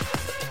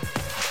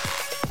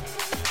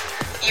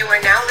You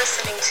are now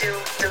listening to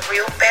the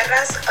Real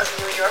Perras of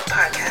New York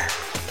podcast.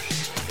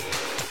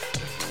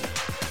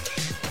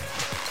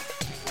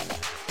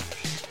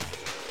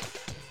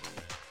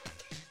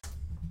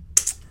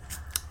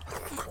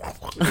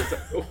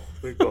 Oh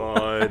my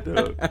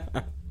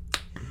god.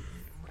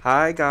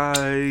 Hi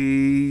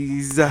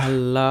guys.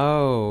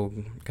 Hello.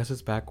 Guess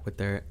who's back with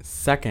their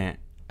second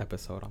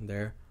episode on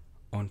their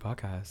own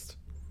podcast.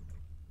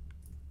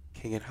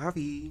 King and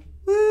Javi.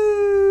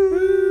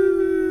 Woo!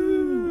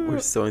 We're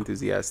so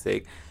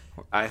enthusiastic.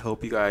 I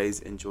hope you guys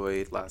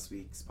enjoyed last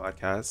week's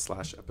podcast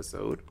 /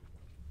 episode.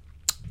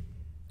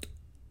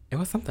 It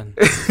was something.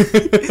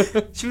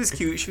 She was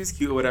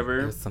cute or whatever.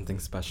 It was something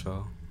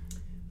special.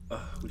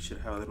 We should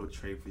have a little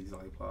tray for these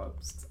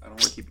lollipops. I don't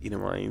want to keep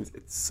eating mine.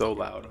 It's so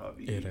loud,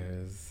 Javi. It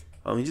is.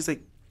 Let me just A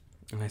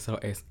nice little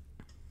ace.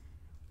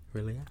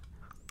 Really?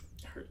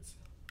 It hurts.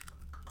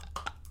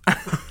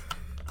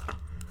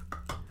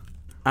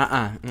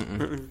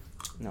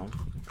 No.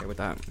 Okay with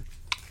that.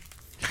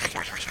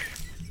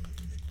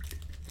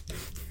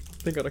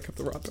 Thank God I kept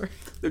the wrapper.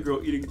 The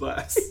girl eating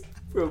glass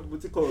from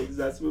what's it called?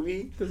 Disaster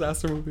movie?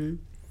 Disaster movie.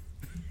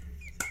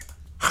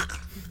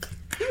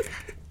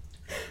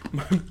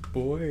 My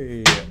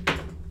boy.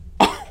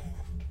 I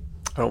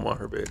don't want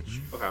her, bitch.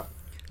 Okay.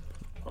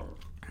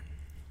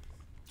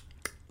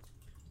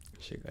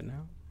 She good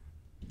now?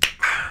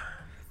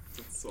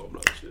 It's so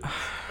obnoxious.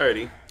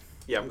 Alrighty.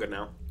 Yeah, I'm good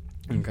now.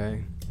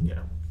 Okay.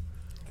 Yeah.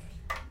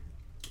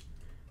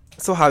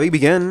 So Javi,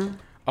 begin.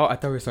 Oh, I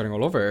thought we were starting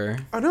all over.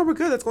 Oh no, we're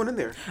good. That's going in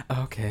there.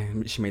 Okay,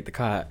 she made the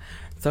cut.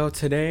 So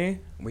today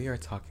we are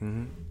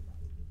talking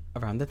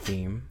around the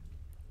theme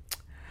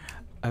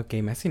of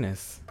gay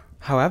messiness.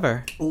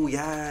 However, Oh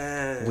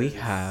yes. we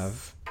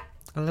have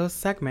a little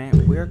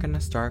segment we're gonna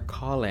start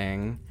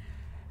calling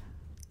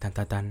dun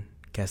dun dun,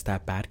 guess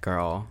that bad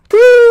girl.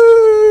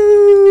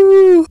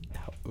 Woo!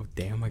 Oh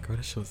damn, my girl,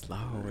 this show's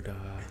loud.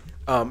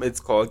 It's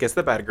called Guess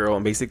the Bad Girl,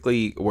 and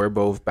basically we're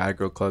both Bad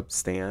Girl Club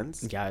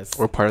stands. Yes.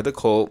 We're part of the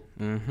cult.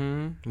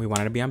 We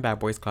wanted to be on Bad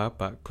Boys Club,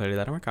 but clearly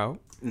that didn't work out.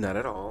 Not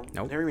at all.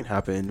 Nope. Never even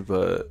happened,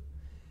 but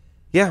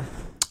yeah.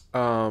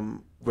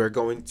 We're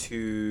going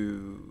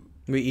to.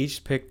 We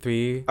each picked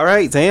 3. All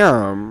right,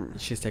 damn.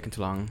 She's taking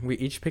too long. We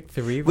each picked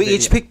 3. We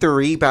each picked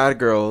 3 bad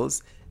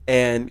girls,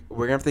 and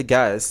we're gonna have to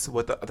guess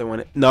what the other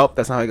one. Nope,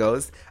 that's not how it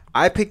goes.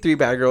 I picked 3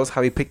 bad girls.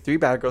 How we picked 3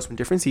 bad girls from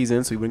different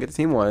seasons, so we wouldn't get the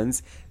same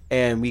ones.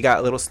 And we got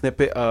a little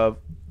snippet of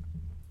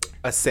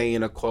a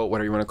saying, a quote,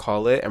 whatever you want to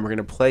call it, and we're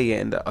gonna play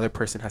it, and the other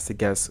person has to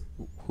guess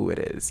who it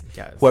is.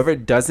 Yes. Whoever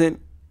doesn't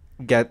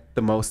get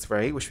the most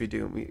right, which we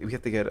do, we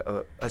have to get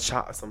a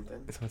shot or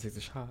something. This one takes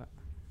a shot.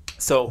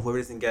 So whoever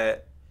doesn't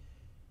get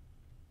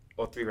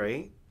all 3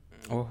 right.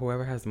 Or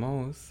whoever has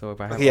most. So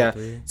if I have Okay, yeah. all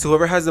 3, So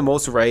whoever has the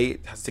most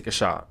right has to take a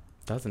shot.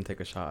 doesn't take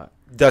a shot,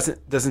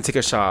 Doesn't take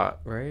a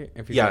shot. right?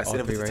 If you Yes, get all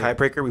and if 3 it's a right,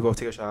 tiebreaker, we both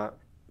take a shot.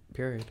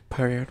 period.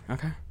 Period.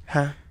 Okay.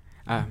 Huh?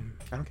 I Um,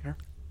 don't care.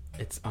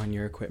 it's on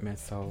your equipment,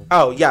 so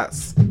Oh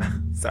yes.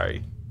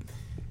 Sorry.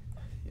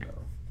 You know,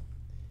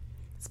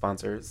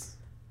 sponsors.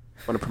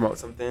 Want to promote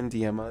something?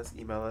 DM us,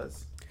 email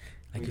us.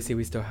 like you see,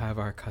 we still have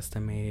our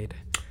custom made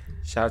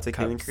Shout out to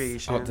Kaylin cups.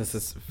 Creations. Oh, this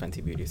is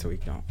Fenty Beauty, so we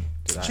don't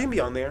do that. She can be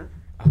on there.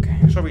 Okay.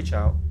 She'll reach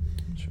out.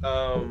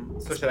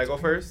 So should I go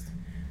first?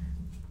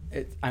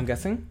 I'm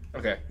guessing.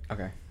 Okay.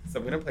 Okay. So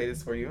I'm gonna play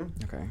this for you.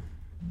 Okay.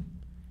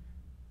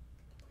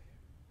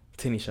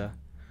 Tanisha.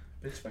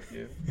 Bitch, fuck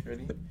you.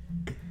 Ready?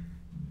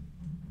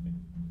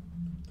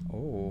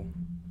 Oh.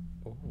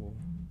 Oh.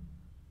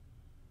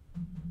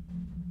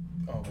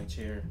 Oh, my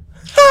chair.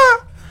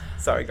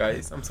 Sorry,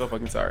 guys. I'm so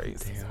fucking sorry.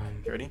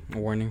 Damn. You ready?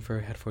 Warning for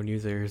headphone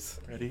users.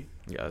 Ready?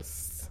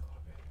 Yes.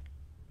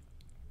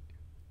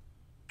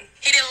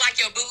 He didn't like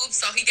your boobs,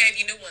 so he gave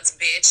you new ones,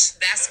 bitch.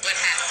 That's what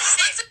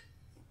happened.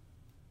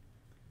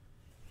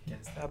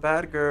 Guess that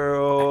bad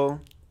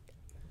girl.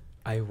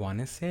 I want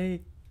to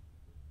say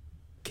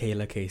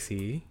Kayla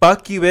Casey.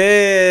 Fuck you,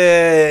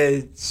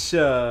 bitch.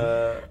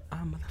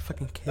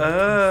 Motherfucking Kayla Casey.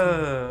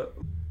 Uh.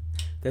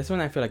 This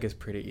one I feel like is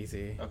pretty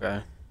easy.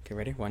 Okay. Okay,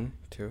 ready? 1,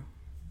 2.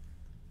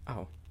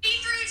 Oh.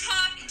 See-through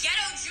top,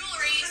 ghetto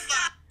jewelry.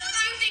 Who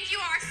do you think you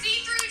are?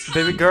 See-through top.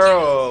 Baby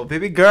girl.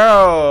 Baby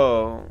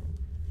girl.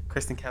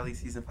 Kristen Kelly,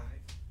 season 5.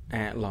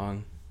 And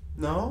long.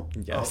 No?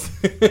 Yes.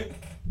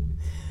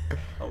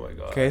 Oh my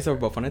god. Okay, so we're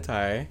both on a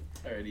tie.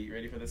 Alrighty, you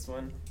ready for this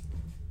one?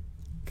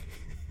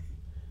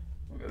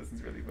 Oh god, this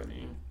is really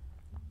funny.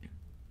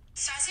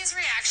 Sassy's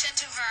reaction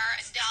to her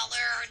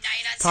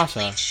 $1.99 Tasha.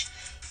 bleach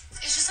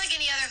is just like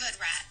any other hood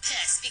rat.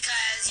 Pissed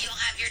because you don't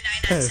have your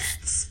 99 Pissed.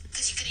 cents.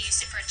 Because you could have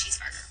used it for a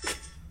cheeseburger.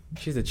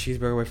 She's a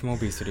cheeseburger away from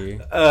obesity.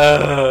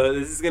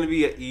 This is gonna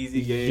be an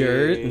easy game.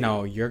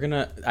 You're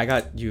gonna. I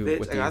got you Bitch,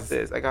 with I got these.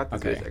 this. I got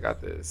this. Okay. Bitch, I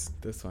got this.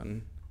 This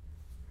one.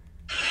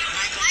 I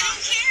don't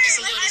care. It's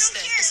a little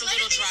stiff. It's a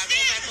little dry. Go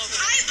back over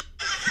there.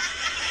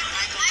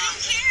 I don't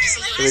care. It's a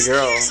little Baby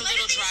girl. It's a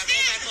little dry. Go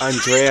back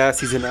over there. Andrea,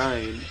 season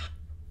 9.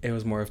 It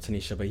was more of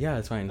Tanisha, but yeah,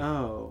 it's fine.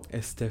 Oh.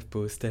 It's stiff,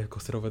 boo. Stiff. Go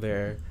sit over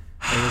there.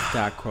 It was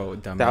that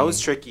quote, dummy. That was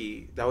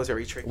tricky. That was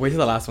very tricky. Wait till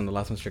the last one. The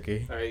last one's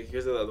tricky. All right,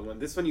 here's the other one.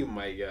 This one you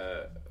might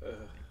get.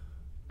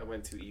 I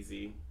went too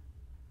easy.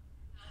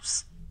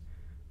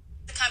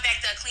 To come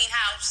back to a clean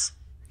house.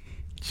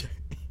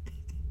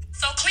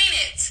 So clean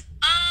it.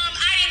 I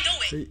didn't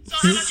do it. So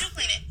how about you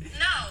clean it?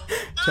 No.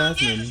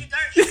 Jasmine. Yeah,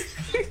 'cause you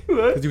dirty.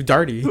 What? Cause you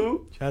darty.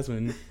 Who?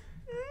 Jasmine.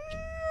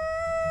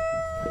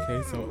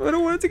 Okay, so I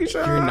don't want to take a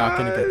shot. you're not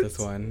gonna get this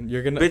one.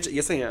 You're gonna. Bitch,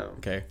 yes I am.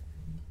 Okay.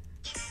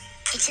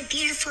 It's a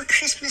beautiful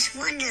Christmas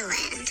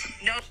wonderland.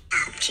 No.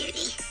 Ah,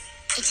 Judy.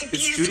 It's a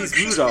beautiful Judy's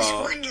Christmas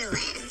Rudolph.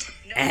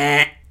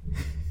 wonderland.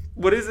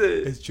 What is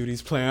it? It's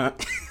Judy's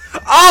plant.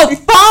 Oh,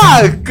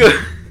 fuck!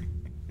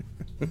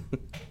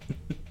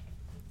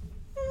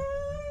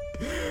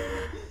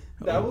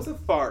 That was a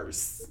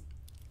farce.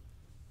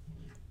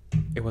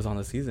 It was on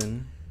the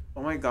season.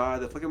 Oh my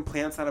god, the fucking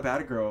plant's not a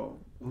bad girl.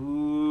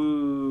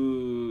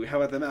 Ooh, how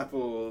about them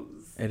apples?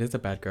 It is a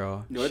bad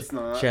girl. No, it's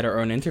not. She had her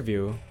own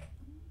interview.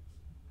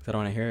 I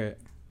don't want to hear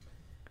it.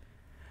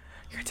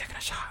 You're taking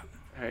a shot.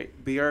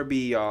 Alright,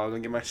 BRB, y'all. I'm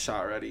gonna get my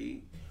shot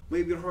ready.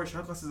 Wait, we don't have our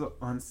shot glasses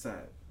on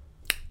set.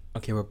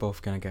 Okay, we're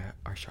both gonna get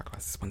our shot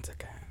glasses. 1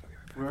 second.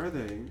 Where are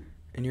they?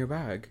 In your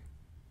bag.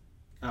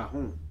 At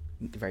home.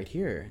 Right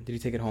here. Did you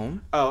take it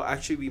home? Oh,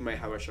 actually, we might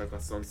have our shot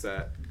glasses on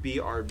set.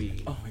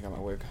 BRB. Oh, I got my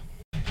wig.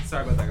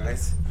 Sorry about that,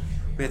 guys.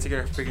 We had to get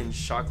our freaking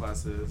shot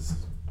glasses.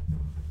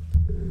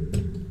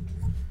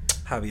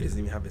 Javi doesn't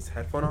even have his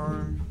headphone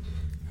on.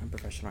 I'm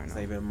professional right It's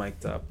now. not even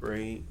mic'd up,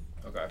 right?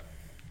 Okay.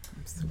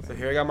 I'm sweating. So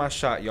here I got my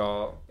shot,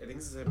 y'all. I think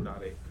this is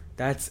hypnotic.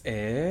 That's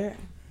it?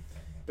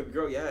 But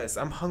girl, yes,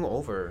 I'm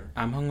hungover.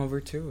 I'm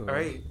hungover too. All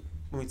right.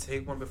 When we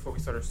take one before we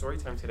start our story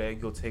time today,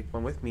 you'll take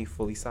one with me,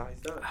 fully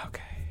sized up.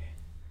 Okay.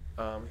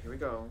 Here we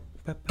go.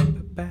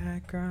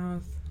 Bad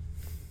girls.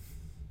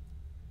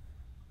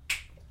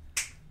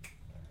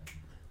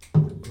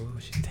 Ooh,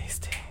 she's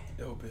tasty.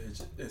 Yo,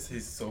 bitch, it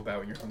tastes so bad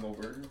when you're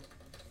hungover.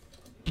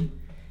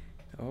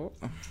 Oh.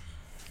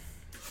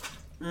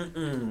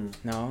 Mm-mm.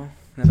 No?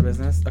 Another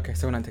business? Okay,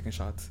 so we're not taking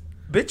shots.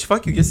 Bitch,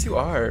 fuck you. Yes, you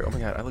are. Oh my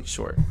god, I look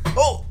short.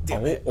 Oh,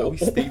 damn it. Oh, Oh, we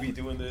stay be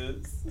doing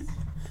this.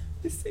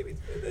 We stay be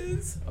doing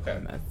this. Okay.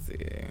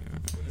 Messy.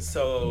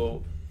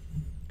 So,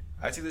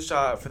 I took the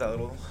shot for that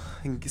little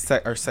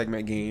our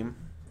segment game,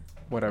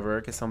 whatever,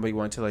 because somebody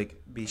wanted to like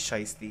be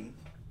shiesty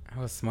I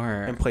was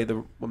smart. and play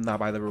not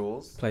by the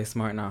rules. Play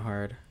smart, not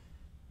hard.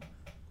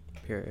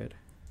 Period.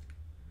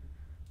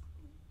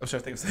 I'm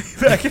trying to think of something,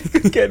 but I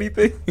can't get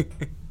anything.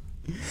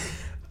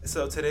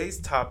 So today's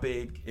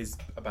topic is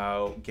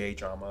about gay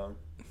drama,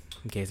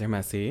 Gays are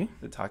messy.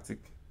 the toxic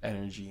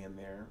energy in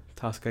there.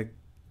 Tosca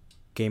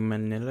gay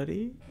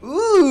manility.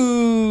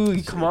 Ooh,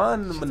 come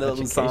on, She's Manila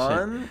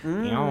education.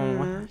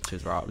 Luzon. She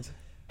was robbed.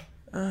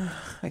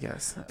 I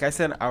guess. Like I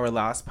said in our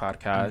last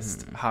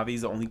podcast,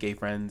 Javi's the only gay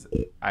friend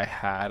I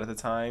had at the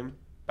time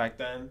back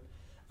then.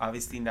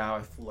 Obviously now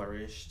I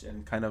flourished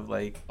and kind of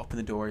like opened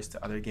the doors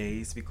to other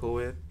gays to be cool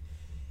with.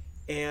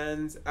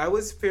 And I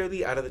was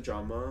fairly out of the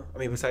drama. I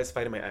mean, besides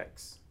fighting my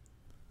ex.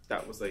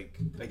 That was like,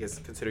 I guess,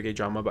 considered gay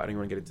drama, but I don't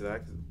want to get into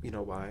that. 'Cause you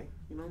know why?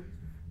 You know?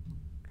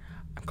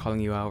 I'm calling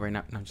you out right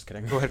now. No, I'm just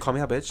kidding. Go ahead, call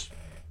me out, bitch.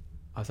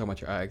 I was talking about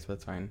your ex, but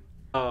that's fine.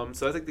 So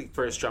that's like the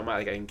first drama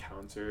like I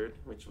encountered,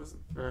 which was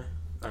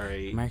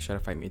alright. My ex tried to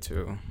fight me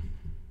too.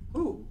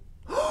 Ooh.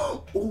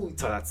 Ooh,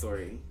 tell that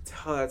story.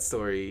 Tell that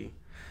story.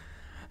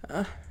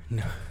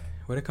 No.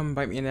 Would it come and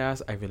bite me in the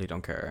ass? I really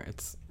don't care.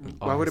 It's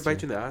Why would it bite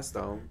honestly- you in the ass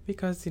though?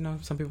 Because, you know,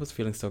 some people's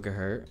feelings still get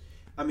hurt.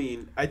 I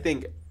mean, I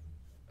think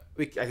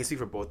I can speak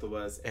for both of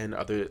us and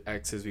other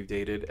exes we've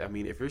dated. I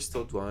mean, if you're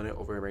still dwelling it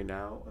over right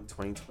now in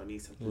 2020,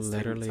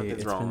 Literally, something's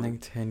it's wrong. been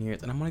like 10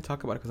 years. And I'm only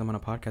talking about it because I'm on a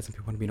podcast and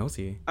people want to be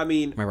nosy. I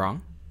mean, Am I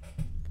wrong?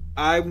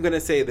 I'm gonna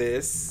say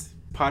this: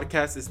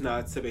 podcast is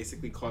not to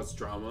basically cause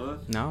drama,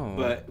 No.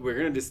 but we're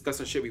gonna discuss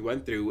some shit we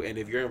went through, and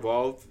if you're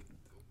involved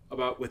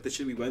with the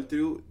shit we went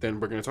through, then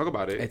we're gonna talk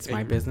about it. It's And-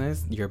 my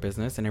business, your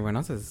business, and everyone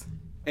else's.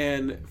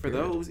 And for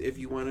Period. those, if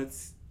you want to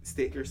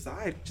state your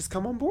side, just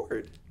come on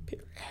board.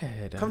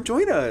 Period. Come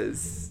join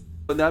us.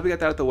 But now we got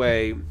that out the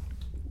way.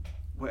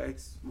 What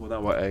ex? Well,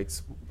 not what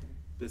ex.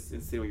 This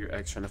incident with your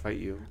ex trying to fight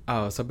you.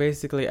 Oh, so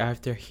basically,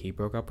 after he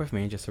broke up with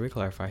me, just so we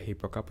clarify, he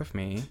broke up with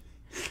me.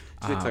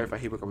 Just to clarify,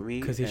 he broke up with me.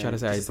 'cause he tried to and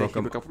say I just broke he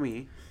up- broke up with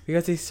me.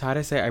 Because he tried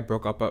to say I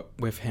broke up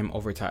with him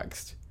over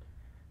text.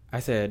 I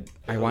said,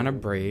 I want a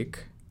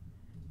break.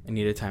 I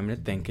needed time to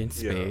think in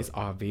space.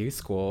 Yeah. Obvious,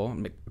 school,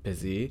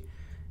 busy.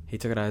 He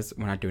took it as,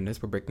 we're not doing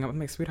this. We're breaking up. I'm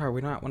like, sweetheart, we're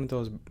not one of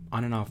those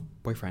on and off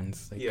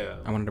boyfriends. Like, Yeah.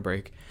 I wanted a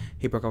break.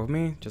 He broke up with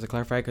me, just to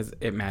clarify, because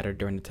it mattered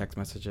during the text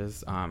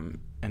messages and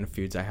the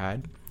feuds I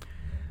had.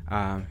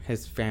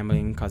 His family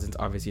and cousins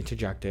obviously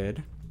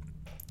interjected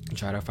and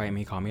tried to fight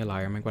me, call me a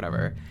liar. I'm like,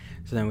 whatever.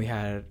 So then we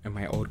had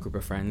my old group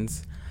of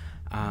friends.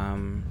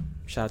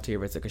 Shout out to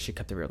Yaritza because she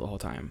kept it real the whole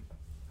time.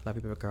 Love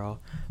you, baby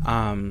girl.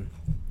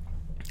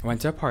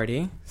 Went to a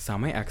party, saw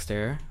my ex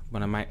there.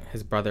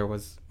 His brother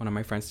was one of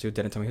my friends too.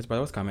 Didn't tell me his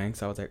brother was coming,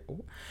 so I was like,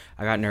 ooh.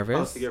 I got nervous.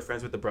 Oh, so you're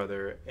friends with the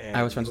brother. And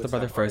I was friends with the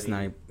brother that first, and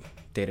party. I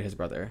dated his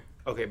brother.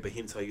 Okay, but he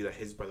didn't tell you that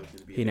his brother was going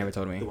to be. He never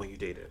told me. The one you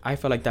dated. I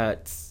feel like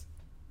that's.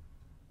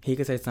 He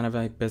could say it's none of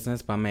my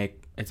business, but I'm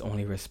like, it's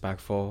only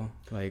respectful.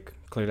 Like,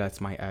 clearly that's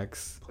my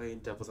ex. Playing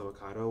devil's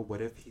avocado.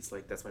 What if he's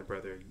like, that's my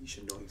brother. You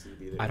should know he's going to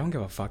be there. I don't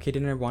give a fuck. He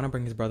didn't want to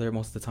bring his brother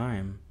most of the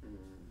time.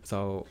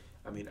 So.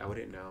 I mean, I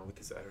wouldn't know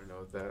because I don't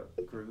know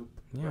that group.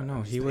 Yeah,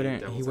 no, he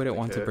wouldn't. He wouldn't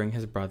want to bring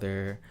his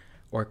brother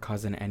or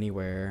cousin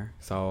anywhere.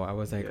 So I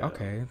was like,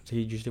 okay. So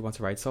he usually wants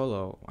to ride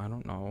solo. I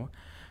don't know.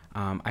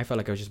 I felt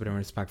like I was just being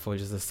respectful,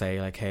 just to say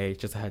like, hey,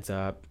 just a heads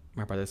up,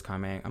 my brother's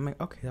coming. I'm like,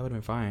 okay, that would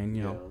have been fine.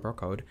 You know, bro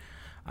code.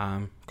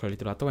 Clearly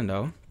threw out the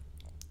window.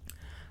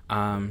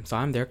 So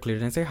I'm there,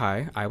 clearly didn't say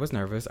hi. I was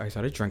nervous. I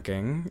started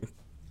drinking.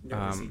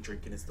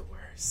 Drinking is the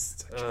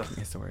worst.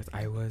 Drinking is the worst.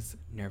 I was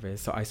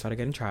nervous. So I started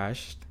getting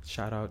trashed.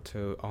 Shout out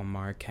to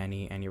Omar,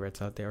 Kenny, and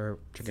Yuritsa. They were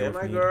drinking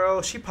with me.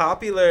 Girl, she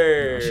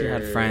popular. She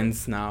had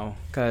friends now.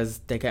 Because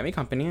they kept me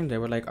company and they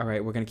were like, all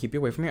right, we're going to keep you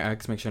away from your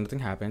ex. Make sure nothing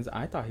happens.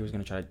 I thought he was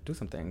going to try to do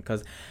something.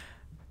 Because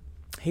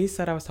he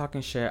said I was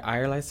talking shit. I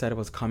realized said it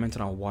was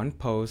commenting on one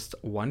post,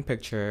 one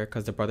picture.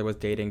 Because the brother was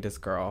dating this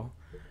girl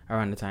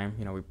around the time.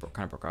 You know, we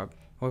kind of broke up.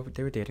 Well,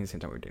 they were dating the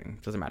same time we were dating.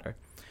 Doesn't matter.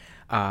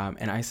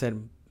 And I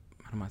said,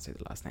 I don't want to say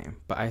the last name,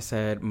 but I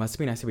said, must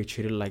be nice to be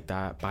treated like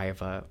that by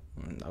Eva.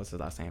 That was his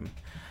last name.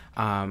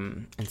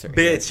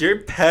 Bitch, you're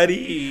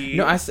petty.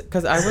 No,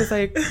 because I was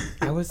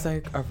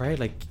like, all right,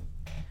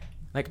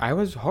 like I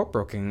was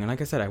heartbroken. And like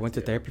I said, I went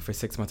to therapy for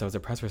 6 months. I was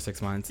depressed for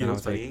 6 months. You and know I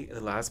was what's funny? like, In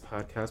the last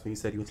podcast, when you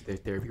said you went to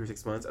therapy for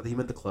 6 months, I think you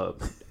meant the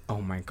club. oh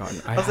my God.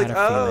 I was had like,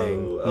 a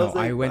feeling. oh. No,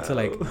 I like, went to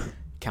like wow.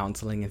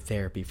 counseling and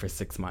therapy for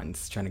 6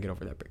 months trying to get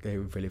over that break.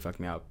 It really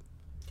fucked me up.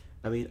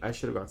 I mean, I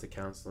should have gone to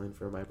counseling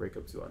for my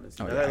breakup too,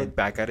 honestly. Oh, Now that I look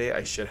back at it,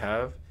 I should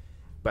have.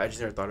 But I just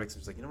never thought of it because I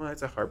was like, you know what,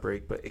 it's a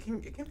heartbreak, but it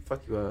can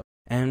fuck you up.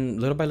 And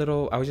little by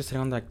little, I was just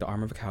sitting on like the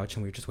arm of a couch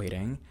and we were just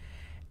waiting.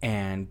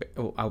 And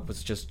I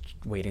was just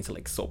waiting to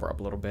like sober up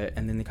a little bit.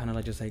 And then they kind of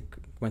like just like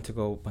went to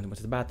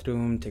the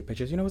bathroom, take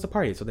pictures. You know, it was a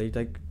party. So they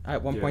like,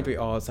 at one point we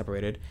all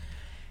separated.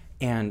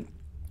 And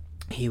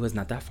he was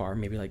not that far,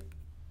 maybe like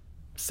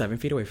 7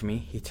 feet away from me.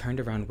 He turned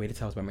around, waited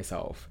till I was by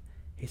myself.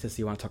 He says, so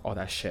you want to talk all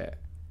that shit?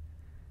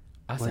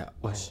 I said,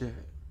 what shit?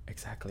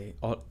 Exactly.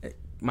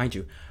 Mind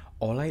you,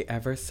 all I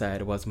ever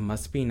said was,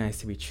 must be nice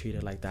to be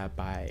treated like that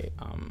by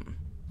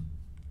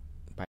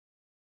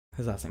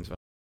his last name's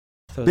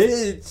so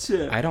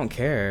Bitch! I don't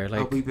care.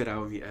 Like, I'll bleep it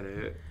out when we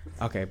edit.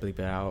 Okay, bleep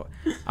it out.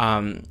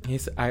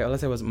 All I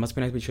said was, must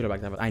be nice to be treated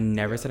like that, but I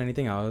never said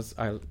anything else.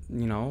 So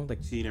you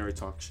never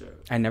talk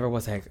shit. I never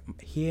was like,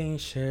 he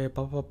ain't shit,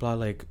 blah, blah, blah,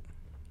 like,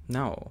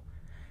 no.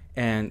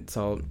 And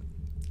so,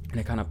 and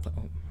it kind of,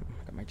 oh,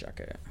 I got my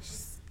jacket.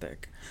 It's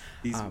thick.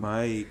 These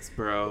mics,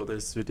 bro, they're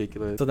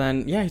ridiculous. So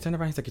then, yeah, he turned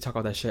around, he's like, you talk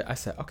all that shit. I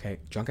said, okay,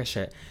 drunk as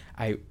shit.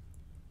 I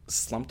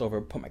slumped over,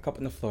 put my cup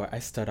on the floor. I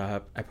stood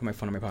up. I put my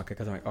phone in my pocket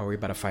because I'm like, oh, we're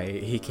about to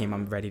fight. He came,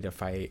 I'm ready to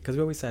fight. Because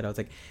we always said, I was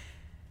like,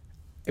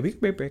 if we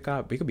could break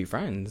up, we could be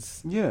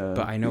friends. Yeah.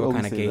 But I know what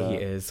kind of gay he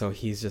is. So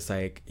he's just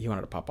like, he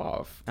wanted to pop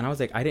off. And I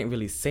was like, I didn't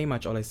really say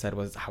much. All I said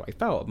was how I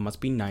felt. It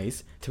must be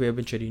nice to be able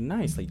to treat you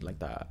nicely like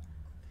that.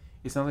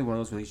 It's not like one of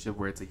those relationships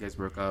where it's like you guys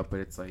broke up, but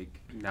it's like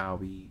now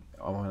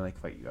I want to like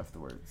fight you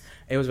afterwards.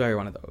 It was very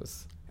one of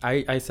those.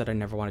 I said I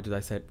never want to do that.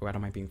 I said, well, I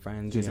don't mind being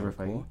friends. Did you ever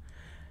fight? Cool.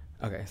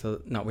 Okay,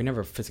 so no, we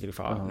never physically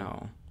fought.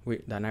 No,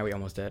 that night we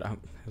almost did. It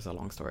was a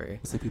long story.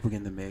 It's like people get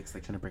in the mix,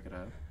 like trying to break it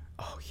up.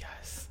 Oh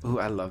yes. Oh,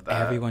 I love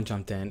that. Everyone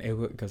jumped in.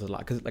 It was a lot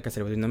because, like I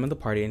said, it was in the middle of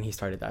the party and he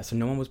started that, so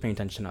no one was paying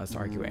attention to us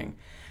arguing.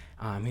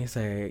 He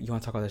said, "You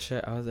want to talk all this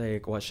shit?" I was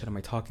like, "What shit am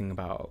I talking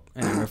about?"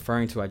 And I'm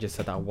referring to, I just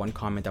said that one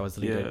comment that was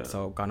deleted. Yeah.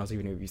 So God knows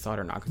even if you saw it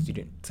or not, because you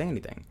didn't say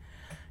anything.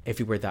 If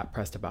you were that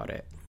pressed about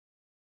it.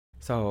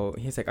 So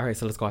he's like, "All right,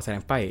 so let's go outside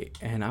and fight."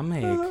 And I'm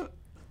like,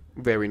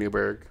 very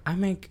Newburgh.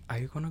 I'm like, "Are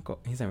you gonna go?"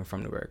 He's not even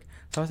from Newburgh.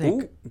 So I was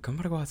like, "I'm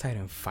gonna go outside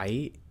and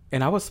fight."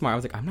 And I was smart. I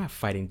was like, "I'm not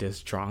fighting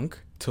this drunk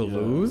to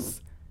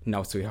lose."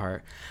 No,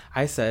 sweetheart.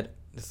 I said,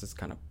 this is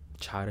kind of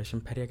childish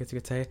and petty, I guess you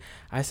could say.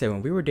 I said,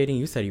 when we were dating,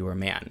 you said you were a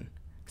man.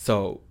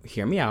 So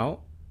hear me out.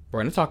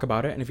 We're going to talk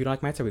about it. And if you don't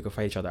like my answer, we could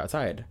fight each other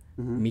outside.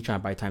 Me trying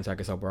to buy time so I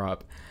can sober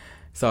up.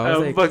 So I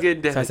was like,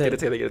 fucking so I said,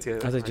 get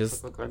it. I was like,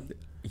 just,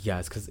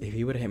 yes, because if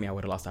he would have hit me, I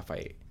would have lost that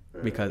fight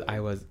because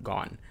I was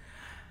gone.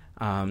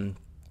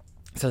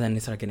 So then they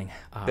started getting.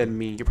 Then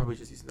me, you're probably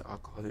just using the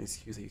alcohol as an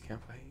excuse that you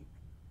can't fight.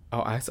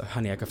 Oh,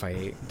 honey, I could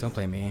fight. Don't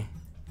blame me.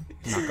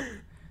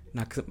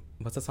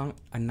 What's the song?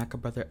 A Naka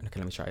brother. Okay,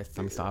 let me try. Let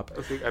me stop.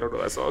 I don't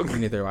know that song.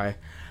 Neither do I.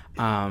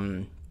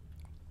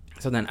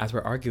 So then, as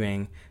we're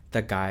arguing,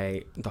 the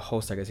guy, the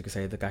host, I guess you could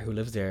say, the guy who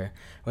lives there,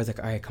 was like,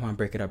 "All right, come on,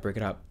 break it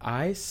up."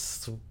 I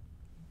just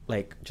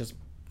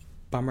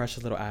bum rushed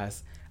his little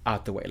ass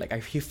out the way.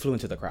 Like he flew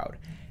into the crowd.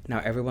 Now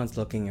everyone's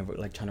looking and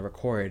like trying to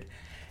record,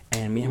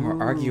 and me and him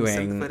were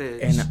arguing,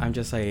 and I'm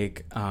just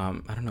like, I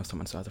don't know if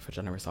someone saw the footage.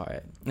 I never saw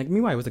it. Like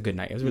meanwhile, it was a good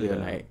night. It was a really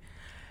good night.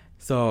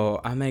 So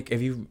I'm like,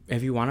 if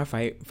you want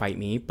to fight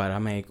me, but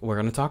I'm like, we're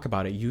gonna talk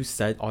about it. You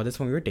said all this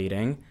when we were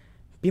dating.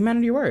 Be man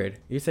of your word.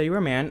 You said you were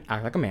a man.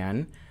 Act like a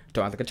man.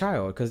 don't act like a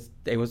child, because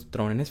it was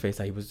thrown in his face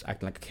that he was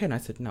acting like a kid. And I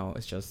said, no,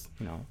 it's just,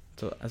 you know,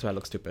 so that's why I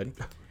look stupid.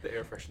 The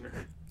air freshener.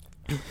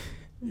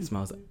 It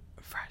smells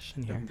fresh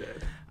in here. I'm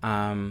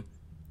dead.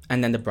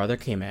 And then the brother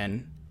came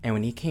in, and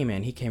when he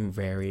came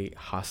very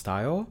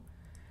hostile.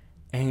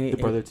 And The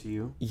brother to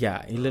you?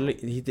 Yeah, he literally,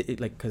 he did,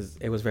 like, because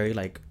it was very,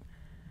 like,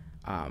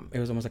 it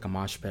was almost like a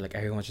mosh pit. Like,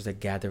 everyone was just, like,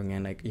 gathering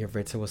in. Like,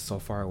 Yavritza was so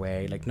far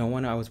away. Like, no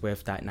one I was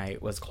with that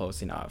night was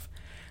close enough.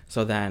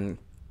 So then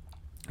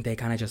they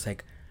kind of just,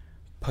 like,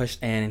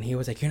 pushed in, and he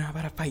was like, you're not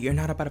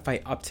about to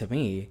fight up to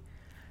me.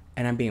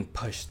 And I'm being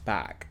pushed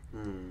back.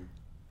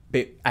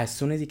 But as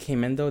soon as he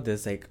came in, though,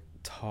 this, like,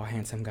 tall,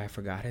 handsome guy,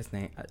 forgot his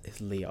name.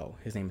 It's Leo.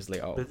 His name is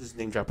Leo. This is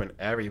name dropping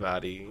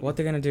everybody. What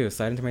they're gonna do?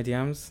 Slide into my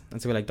DMs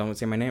and say, like, don't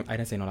say my name? I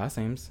didn't say no last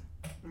names.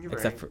 You're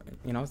Except right. for,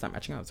 you know, it's not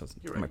matching up, so it's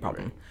You're my right,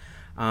 problem.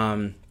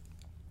 you're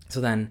So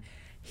then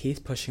he's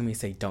pushing me,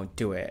 say, don't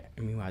do it.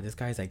 And meanwhile, this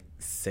guy's like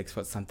 6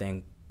 foot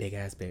something, big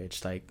ass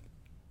bitch. Like,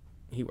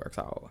 he works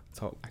out,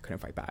 so I couldn't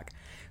fight back.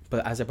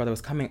 But as the brother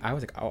was coming, I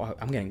was like, oh,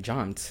 I'm getting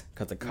jumped,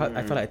 because I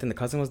felt like I think the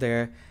cousin was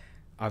there.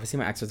 Obviously,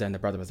 my ex was there and the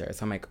brother was there.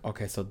 So I'm like,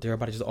 okay, so they're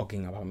about to just all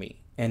gang about me,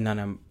 and none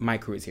of my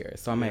crew is here.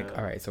 So I'm like,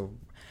 all right.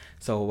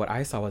 So what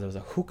I saw was there was a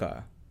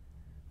hookah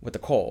with the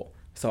coal.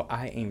 So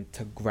I aimed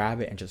to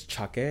grab it and just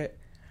chuck it.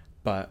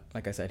 But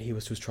like I said, he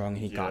was too strong and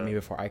he got me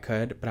before I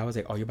could. But I was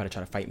like, oh, you're about to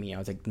try to fight me. I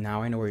was like,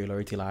 now I know where your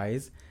loyalty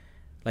lies.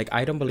 Like,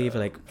 I don't believe,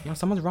 like, you know,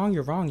 someone's wrong,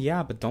 you're wrong.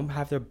 Yeah, but don't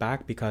have their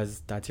back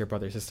because that's your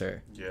brother or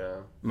sister. Yeah.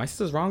 My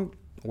sister's wrong,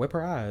 whip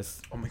her ass.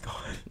 Oh my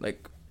god.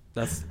 Like,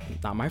 that's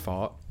not my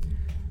fault.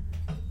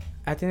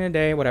 At the end of the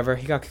day, whatever,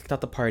 he got kicked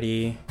out the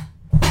party.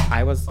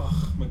 I was...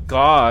 Oh my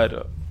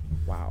god.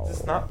 Wow.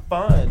 It's not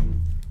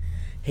fun.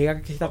 He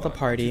got kicked out the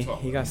party.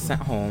 He got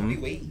sent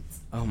home. Wait.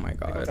 Oh my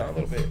Go god. down a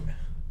little bit.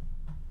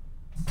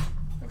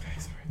 Okay,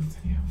 sorry.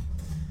 Continue.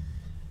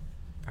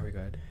 Are we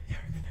good? Yeah,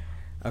 we're good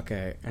now.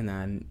 Okay, and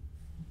then,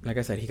 like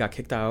I said, he got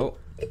kicked out.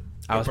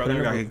 I Your was put brother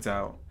in a got room. kicked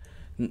out.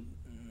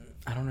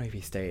 I don't know if he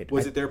stayed.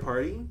 Was it their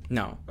party?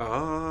 No.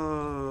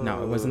 Oh.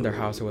 No, it wasn't their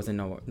house. It wasn't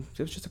it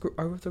was just a group.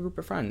 It was a group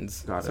of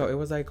friends. Got so it. it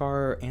was like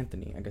our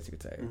Anthony, I guess you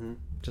could say,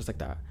 just like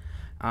that.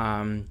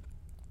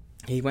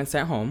 He went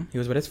sent home. He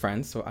was with his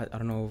friends. So I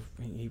don't know.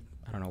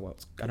 I don't know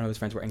what. I don't know if his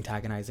friends were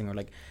antagonizing or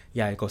like,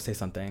 yeah, go say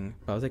something.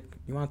 But I was like,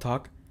 you want to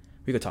talk?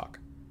 We could talk.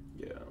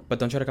 Yeah. But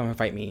don't try to come and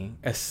fight me,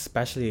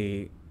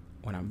 especially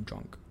when I'm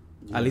drunk.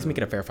 At least make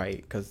it a fair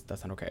fight, because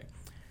that's not okay.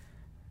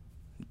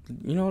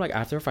 You know, like,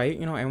 after a fight,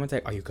 you know, everyone's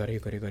like, are you good? Are you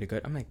good? Are you good? Are you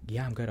good? I'm like,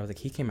 yeah, I'm good. I was like,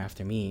 he came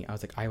after me. I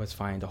was like, I was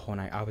fine the whole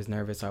night. I was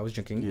nervous, so I was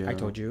drinking. Yeah. I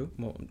told you.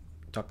 Well,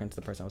 talking to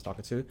the person I was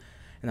talking to.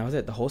 And that was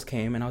it. The host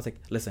came, and I was like,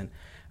 listen,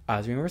 I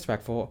was being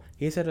respectful.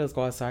 He said, let's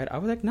go outside. I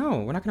was like, no,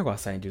 we're not going to go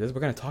outside and do this.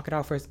 We're going to talk it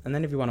out first. And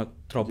then if you want to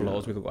throw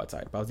blows, we could go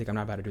outside. But I was like, I'm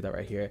not about to do that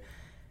right here.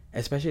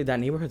 Especially that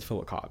neighborhood's full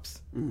of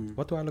cops.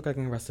 What do I look like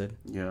getting arrested?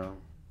 Yeah.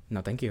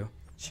 No, thank you.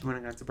 She went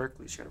and got to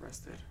Berkeley. She got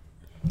arrested.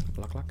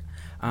 Luck.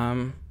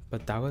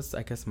 But that was,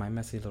 I guess, my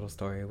messy little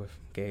story with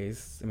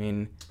gays. I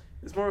mean,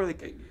 It's more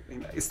like, I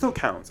mean, it still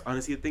counts.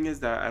 Honestly, the thing is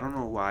that I don't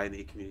know why in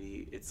the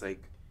community it's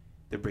like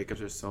the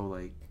breakups are so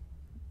like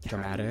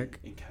dramatic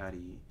and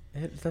catty.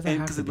 It doesn't And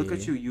have because to be. look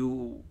at you,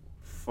 you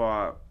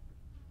fought,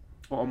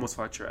 well, almost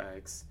fought your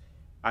ex.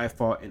 I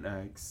fought an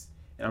ex.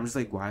 And I'm just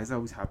like, why is that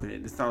always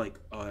happening? It's not like,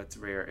 oh, that's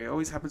rare. It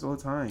always happens all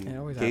the time. It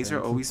always Gays are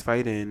happens. always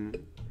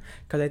fighting.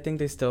 Because I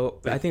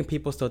think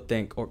people still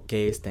think, or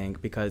gays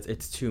think, because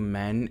it's two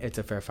men, it's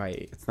a fair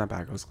fight. It's not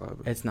Bad Girls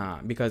Club. It's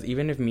not. Because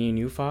even if me and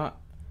you fought,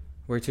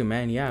 we're two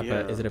men, yeah,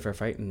 Yeah. but is it a fair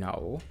fight?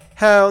 No.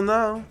 Hell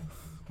no.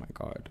 Oh my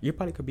god. You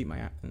probably could beat my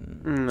ass.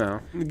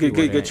 No. You Good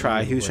wouldn't. try.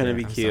 You He was trying to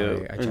be wouldn't. I'm cute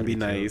sorry. I tried to and be cute,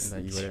 nice.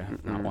 but you would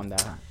have not won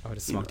that. I would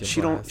have smoked your She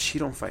blood don't. ass. She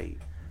don't fight.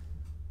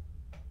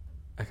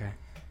 Okay.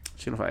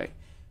 She don't fight.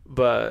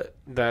 But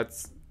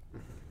that's.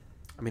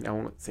 I mean, I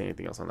won't say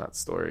anything else on that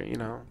story. You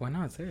know. Why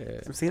not say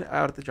it? I'm seeing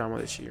out of the drama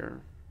this year.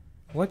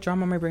 What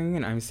drama am I bringing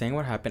in? I'm saying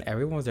what happened.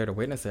 Everyone was there to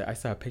witness it. I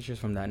saw pictures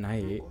from that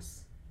night.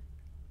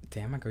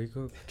 Damn, my girl, you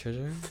go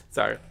treasure.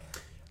 Sorry.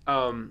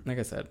 Like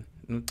I said,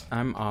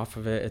 I'm off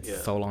of it. It's Yeah.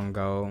 so long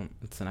ago.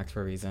 It's an X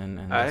for a reason,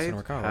 and it doesn't I've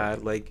work out.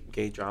 had like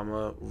gay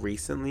drama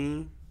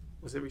recently.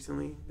 Was it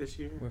recently this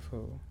year? With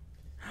who?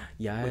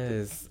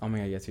 Yes. Oh my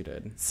god, yes you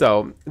did.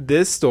 So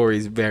this story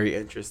is very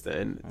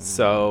interesting.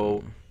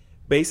 So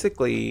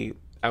basically,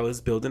 I was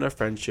building a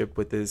friendship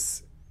with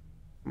this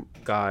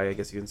guy, I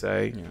guess you can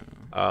say.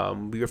 Yeah.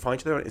 We were following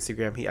each other on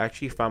Instagram. He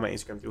actually found my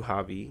Instagram through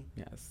Javi.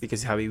 Yes.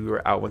 Because Javi, we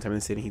were out one time in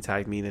the city. He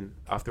tagged me, and then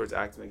afterwards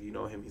asked me, like, you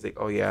know him? He's like,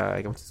 oh yeah,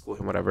 I went to school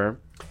with him, whatever.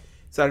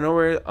 So I don't know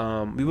where.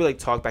 We would like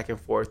talk back and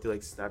forth through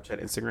like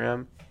Snapchat,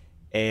 Instagram,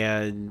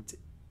 and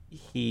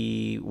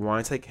he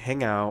wanted to like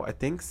hang out. I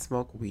think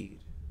smoke weed.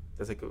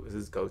 That's like was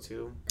his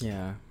go-to.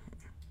 Yeah.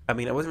 I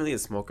mean, I wasn't really a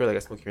smoker. Like I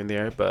smoke here and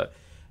there, but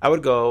I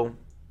would go.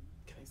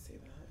 Can I say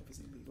that if it's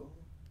illegal?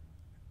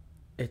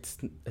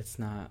 It's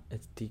not.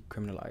 It's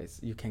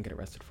decriminalized. You can't get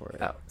arrested for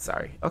it. Oh,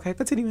 sorry. Okay,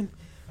 continuing.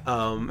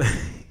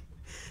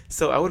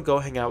 So I would go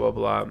hang out, blah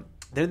blah.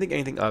 Didn't think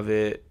anything of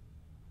it.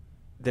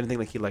 didn't think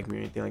like he liked me or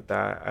anything like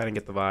that. I didn't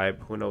get the vibe.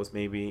 Who knows?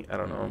 Maybe, I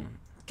don't know.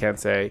 Can't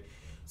say.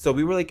 So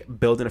we were like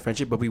building a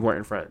friendship, but we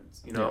weren't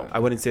friends. You know, Yeah. I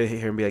wouldn't sit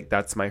here and be like,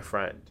 "That's my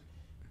friend."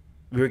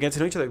 We were getting to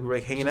know each other. We were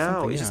like hanging Just out.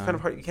 something, It's just yeah. kind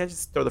of hard. You can't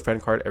just throw the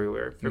friend card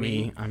everywhere. For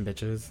me, I'm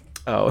bitches.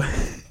 oh,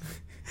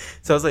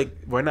 so I was like,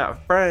 we're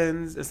not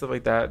friends and stuff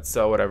like that.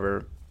 So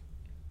whatever.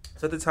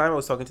 So at the time, I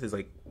was talking to this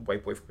like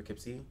white boy from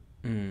Poughkeepsie,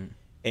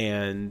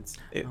 and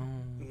it,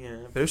 yeah,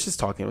 but it was just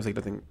talking. It was like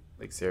nothing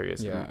like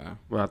serious. Yeah.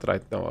 Well, not that I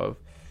know of.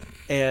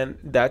 And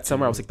that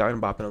summer, I was like down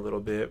and bopping a little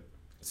bit.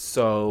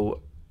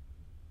 So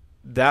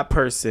that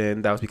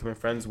person that I was becoming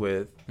friends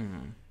with,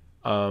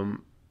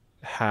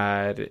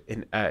 had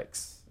an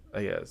ex,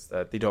 I guess,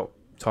 that they don't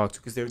talk to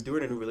because they were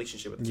in a new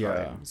relationship at the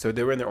Yeah. time. So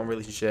they were in their own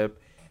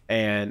relationship,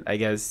 and I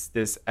guess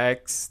this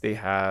ex they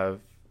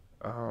have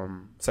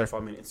started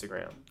following me on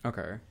Instagram.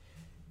 Okay.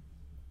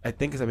 I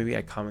think because maybe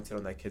I commented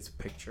on that kid's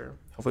picture.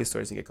 Hopefully, the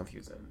story doesn't get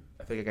confusing.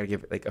 I think I gotta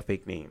give it like a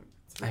fake name.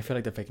 I feel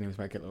like the fake names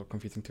might get a little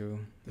confusing too.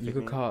 The You fake could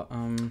name? call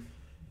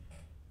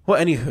Well,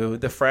 anywho,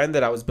 the friend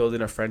that I was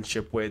building a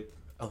friendship with,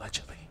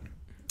 allegedly,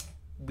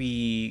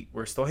 we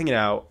were still hanging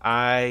out.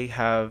 I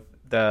have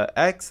the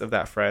ex of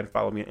that friend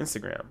follow me on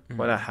Instagram.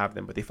 Well, not have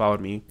them, but they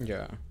followed me.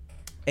 yeah.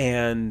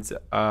 And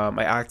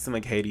I asked him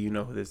like, "Hey, do you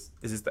know who this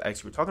is? This the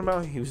ex you were talking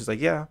about?" He was just like,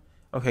 "Yeah,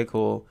 okay,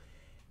 cool."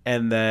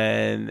 And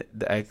then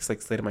the ex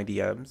like slid in my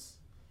DMs.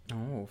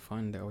 Oh,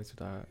 fun. They always do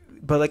that.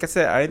 But like I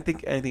said, I didn't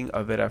think anything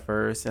of it at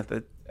first. And at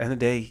the end of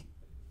the day,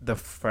 the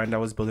friend I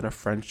was building a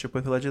friendship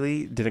with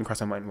allegedly didn't cross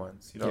my mind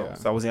once, you know. Yeah.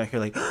 So I wasn't out here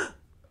like,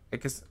 I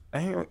guess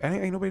I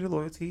ain't nobody to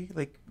loyalty.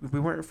 Like we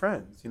weren't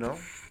friends, you know,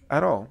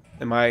 at all.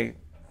 In my,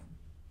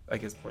 I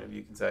guess, point of view,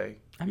 you can say.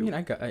 I mean,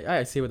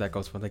 I see where that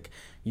goes for. Like,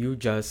 you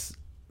just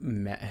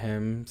met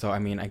him, so I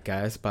mean, I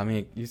guess, but I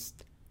mean,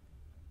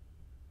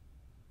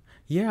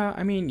 yeah,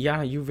 I mean,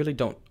 yeah, you really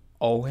don't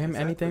owe him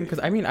anything. Because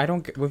I mean, I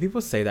don't. When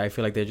people say that, I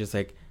feel like they're just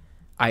like,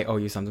 I owe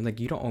you something. Like,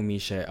 you don't owe me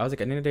shit. I was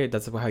like, at the end of the day,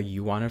 that's how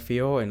you want to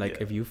feel, and like,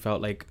 Yeah. if you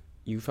felt like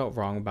you felt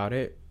wrong about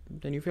it,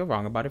 then you feel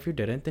wrong about it. If you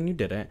didn't, then you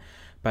didn't.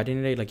 But at the end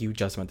of the day, like, you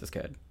just met this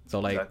kid, so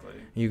like, Exactly.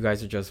 you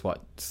guys are just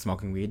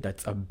smoking weed.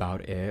 That's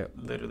about it.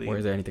 Literally. Or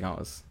is there anything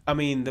else? I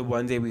mean, the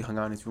one day we hung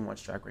out in his room,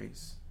 watched Drag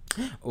Race.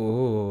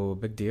 Oh,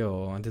 big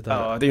deal. I did that.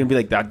 Oh, they're gonna be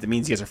like that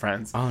means you guys are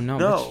friends. Oh no!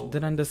 No. But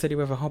then in the city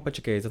we have a whole bunch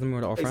of gays. Doesn't mean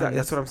we're all friends. Exactly.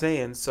 That's what I'm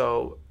saying.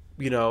 So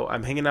you know,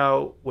 I'm hanging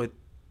out with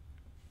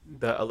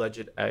the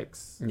alleged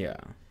ex, Yeah.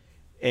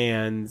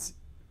 and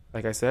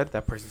like I said,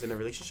 that person's in a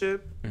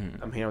relationship. Mhm.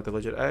 I'm hanging out with the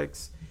alleged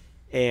ex,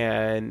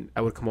 and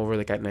I would come over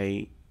like at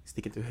night,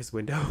 sneaking through his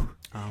window,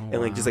 Oh,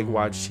 and like just like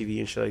watch TV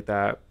and shit like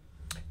that.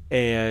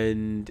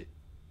 And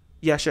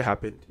yeah, shit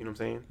happened. You know what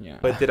I'm saying? Yeah.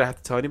 But did I have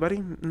to tell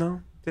anybody?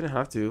 No, didn't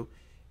have to.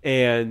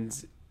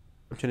 And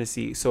I'm trying to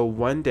see. So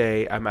one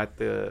day I'm at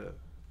the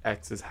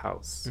ex's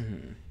house,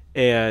 Mhm.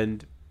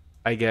 and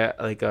I get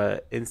like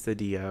a Insta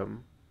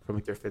DM from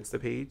like their Finsta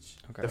page,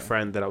 Okay. the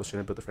friend that I was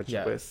trying to build a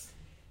friendship with, Yes.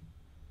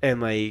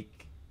 and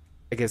like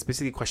I guess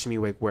basically questioned me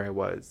like where I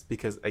was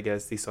because I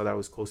guess they saw that I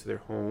was close to their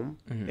home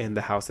Mhm. and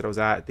the house that I was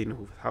at. They knew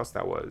whose house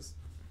that was.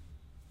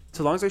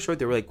 So long story short,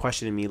 they were like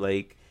questioning me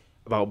like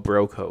about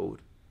bro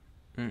code.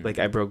 Mm. Like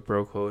I broke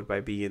bro code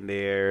by being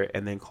there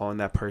and then calling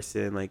that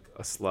person like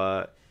a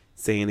slut,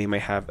 saying they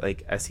might have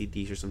like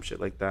STDs or some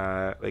shit like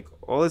that. Like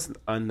all this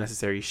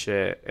unnecessary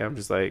shit. And I'm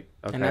just like,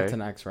 okay. And that's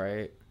an ex,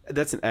 right?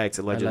 That's an ex,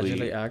 allegedly.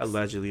 Allegedly ex?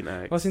 Allegedly an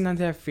ex. Well, see,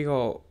 Nancy, I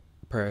feel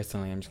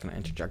personally, I'm just gonna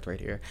interject right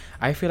here.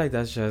 I feel like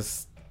that's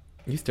just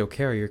you still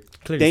care. You're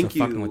clearly Thank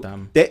still you. fucking with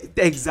them.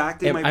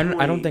 Exactly And my I point.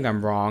 don't think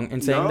I'm wrong in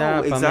saying No,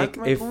 that. But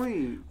exactly like, my if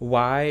point.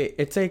 why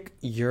it's like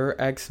your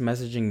ex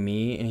messaging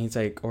me and he's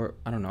like, or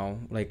I don't know,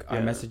 like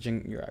I'm Yeah.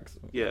 messaging your ex,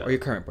 Yeah. or your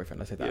current boyfriend.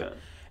 Let's say that. Yeah.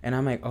 And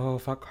I'm like, oh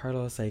fuck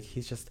Carlos, like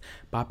he's just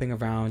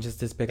bopping around, just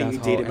this big And you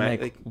asshole. dated And my-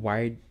 like, like-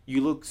 why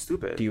You look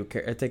stupid. do you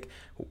care? It's like,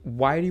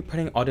 why are you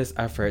putting all this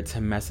effort to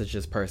message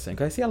this person?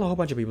 Because I see a whole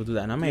bunch of people do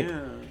that, and I'm like,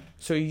 yeah.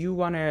 so you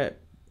wanna?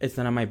 It's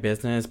none of my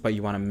business, but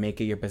you wanna make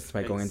it your business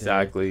by going into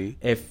Exactly.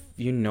 if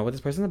you know what this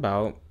person's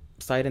about,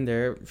 slide in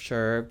there,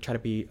 sure, try to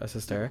be a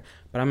sister.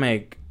 But I'm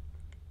like,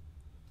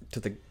 I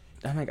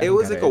It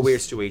was don't like get a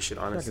weird situation,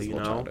 honestly, it's you a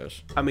little know?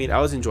 childish. I mean, I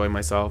was enjoying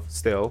myself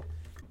still.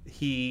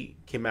 He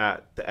came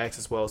at the ex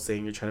as well,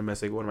 saying you're trying to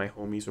mess like one of my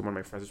homies or one of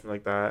my friends or something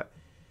like that.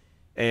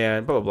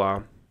 And blah, blah,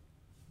 blah.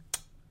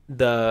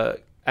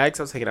 The ex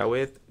I was hanging out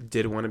with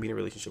did want to be in a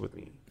relationship with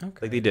me. Okay.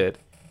 Like, they did.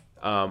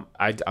 I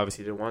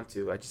obviously didn't want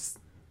to. I just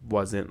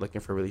wasn't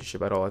looking for a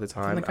relationship at all at the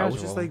time. Something I was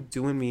just casual. like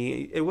doing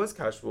me. It was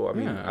casual. I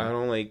mean, Yeah. I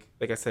don't like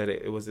I said,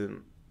 it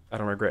wasn't, I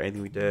don't regret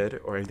anything we did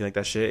or anything like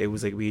that shit. It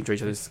was like we enjoyed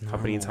each other's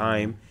company and No.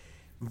 time.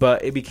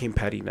 But it became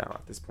petty now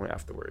at this point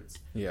afterwards.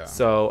 Yeah.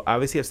 So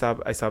obviously I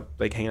stopped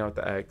like hanging out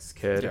with the ex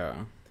kid. Yeah.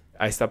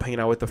 I stopped hanging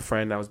out with the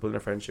friend I was building a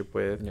friendship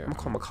with. Yeah. I'm gonna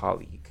call him a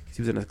colleague because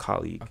he was a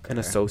colleague, an Okay.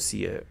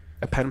 associate,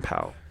 a pen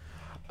pal.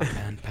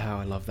 And pal,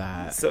 I love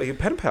that. So he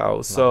pen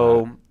pal.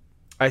 So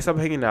I stopped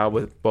hanging out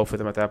with both of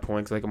them at that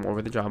point because like I'm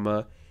over the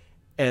drama,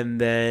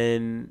 and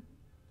then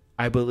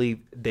I believe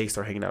they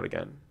start hanging out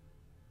again.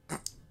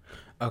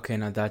 Okay,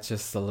 now that's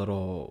just a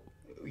little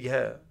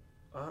Yeah.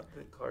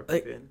 The car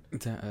Like, peeping.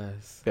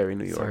 Very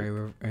New York. Sorry,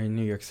 we're in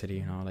New York City,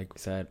 you know, like we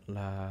said,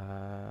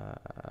 La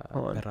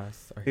Hold on.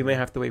 Perras. are We may here.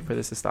 have to wait for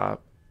this to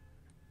stop.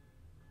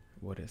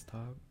 What is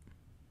top?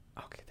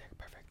 Okay, there,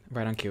 perfect.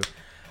 Right on cue.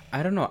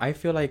 I don't know. I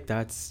feel like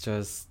that's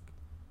just.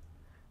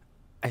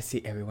 I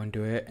see everyone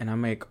do it, and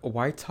I'm like,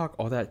 why talk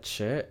all that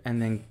shit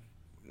and then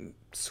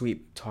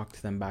sweet talk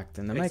to them back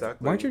then? I'm like,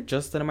 Exactly. weren't you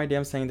just in my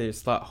DM saying they're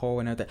slut hoe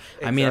and everything?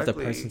 I mean, if the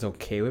Exactly. person's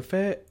okay with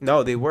it,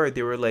 No, they were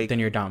like, then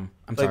you're dumb.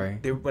 I'm like,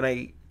 sorry. when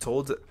I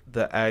told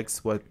the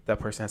ex what that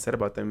person had said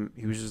about them,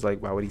 he was just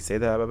like, why would he say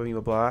that? Blah, blah,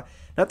 blah, blah.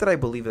 Not that I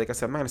believe it. Like I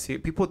said, I'm not going to see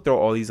it. People throw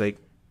all these like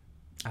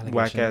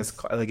whack ass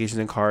allegations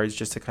and cards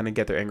just to kind of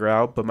get their anger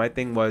out. But my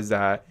thing was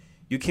that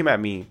you came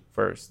at me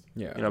first.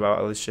 Yeah. You know, about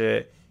all this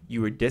shit.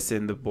 You were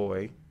dissing the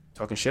boy,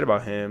 talking shit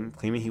about him,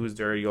 claiming he was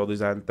dirty, all this,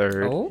 that, and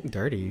third. Oh,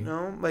 dirty. You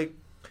know, like,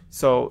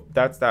 so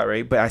that's that,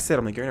 right? But I said,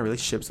 I'm like, you're in a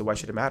relationship, so why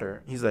should it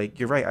matter? He's like,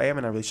 you're right, I am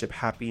in a relationship,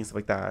 happy and stuff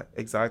like that.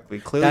 Exactly.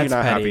 Clearly, That's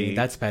you're not petty. happy.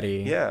 That's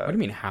petty. Yeah. What do you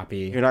mean happy?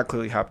 You're not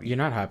clearly happy. You're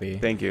not happy.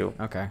 Thank you.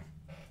 Okay.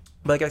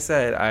 But like I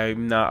said,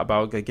 I'm not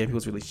about like, getting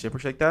people's relationship or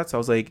shit like that. So I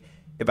was like,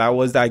 if I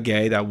was that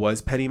gay that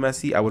was petty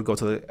messy, I would go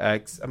to the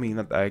ex. I mean,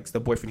 not the ex, the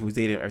boyfriend who was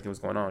dating, everything was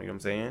going on. You know what I'm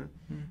saying?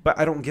 But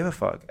I don't give a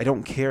fuck. I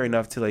don't care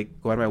enough to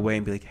like go out of my way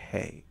and be like,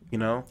 hey, you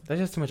know? That's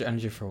just too much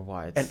energy for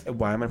what? And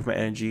why am I putting my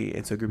energy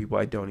into a group of people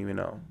I don't even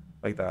know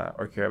like that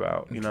or care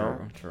about? You know?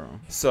 True.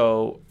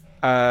 So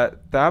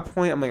at that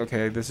point, I'm like,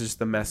 okay, this is just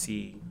the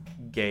messy,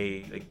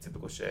 gay, like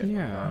typical shit.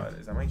 Yeah.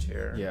 Is that my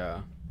chair? Yeah.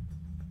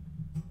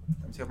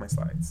 Let me take off my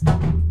slides.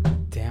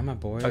 Damn, my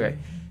boy. Okay.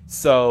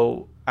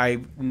 So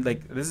I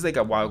like this is like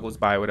a while goes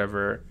by,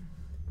 whatever,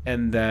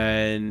 and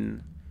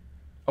then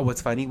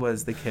what's funny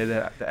was the kid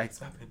that the ex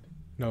happened.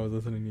 No, I was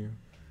listening to you.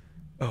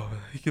 Oh,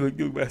 you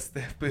look messed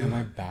up. No,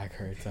 my back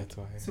hurts. That's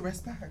why. So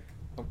rest back.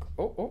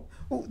 Oh.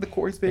 Oh, the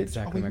chorus bitch.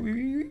 Exactly.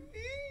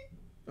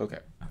 Okay.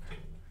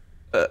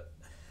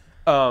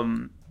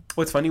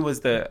 What's funny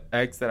was the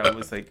ex that I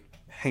was like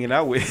hanging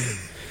out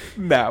with.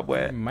 Matt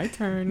went. My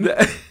turn.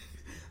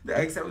 The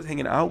ex I was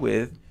hanging out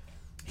with,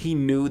 he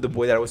knew the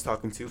boy that I was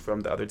talking to from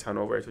the other town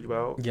over I told you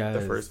about. Yes.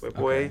 The first white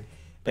boy. Okay.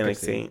 And like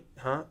Dixie. saying,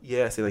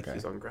 yeah, say like Okay.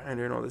 he's on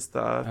Grindr and all this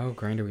stuff. Oh,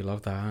 Grindr, we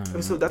love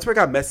that. So that's where it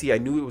got messy. I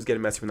knew it was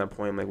getting messy from that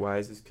point. I'm like, why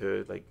is this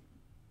kid like?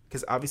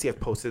 Because obviously I've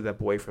posted that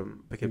boy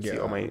from Poughkeepsie Yeah.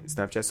 on my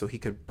Snapchat, so he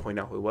could point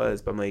out who it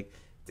was. But I'm like,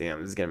 damn,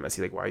 this is getting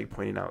messy. Like, why are you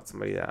pointing out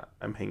somebody that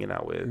I'm hanging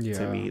out with Yeah.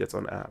 to me that's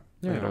on the app?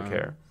 Like, I don't Yeah.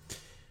 care.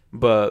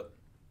 But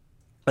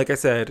like I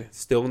said,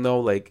 still no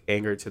like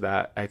anger to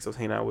that ex I was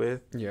hanging out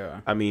with.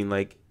 Yeah. I mean,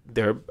 like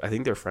I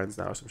think they're friends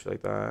now or some shit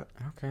like that.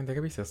 Okay, they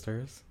could be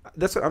sisters.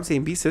 That's what I'm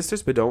saying. Be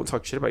sisters, but don't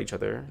talk shit about each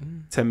other.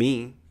 To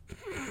me,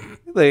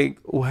 like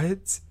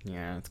what?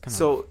 Yeah, it's kind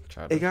So of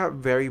childish. it got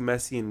very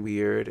messy and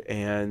weird,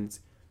 and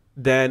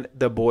then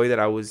the boy that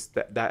I was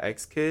that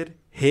ex kid,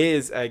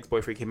 his ex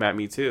boyfriend came at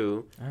me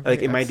too. Every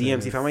Like in my ex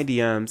DMs, he is. found my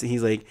DMs, and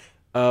he's like,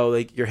 "Oh,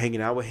 like you're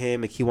hanging out with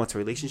him. Like he wants a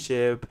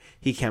relationship.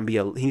 He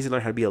needs to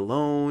learn how to be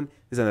alone.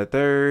 Is on the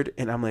third."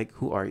 And I'm like,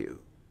 "Who are you?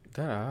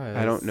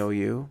 I don't know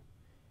you."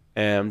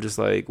 And I'm just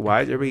like,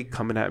 why is everybody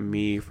coming at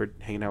me for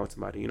hanging out with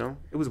somebody? You know,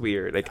 it was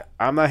weird. Like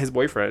I'm not his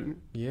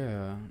boyfriend.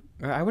 Yeah.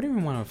 I wouldn't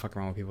even want to fuck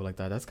around with people like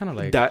that. That's kind of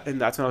like. That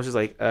and that's when I was just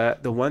like,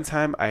 the one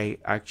time I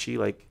actually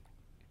like,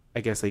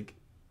 I guess like,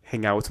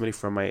 hang out with somebody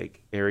from my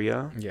like,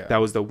 area. Yeah. That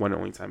was the one and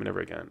only time, and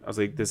never again. I was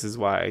like, this is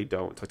why I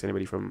don't talk to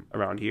anybody from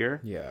around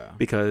here. Yeah.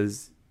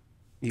 Because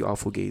you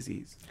awful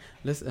gazies.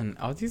 Listen,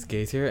 all these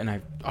gays here, and I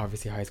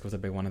obviously high school's a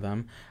big one of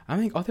them. I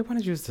think all they want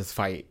to do is just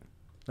fight.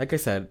 Like I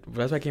said,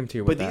 that's why I came to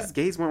you with But that. these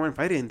gays weren't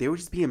fighting. They were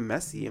just being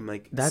messy and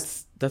like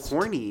That's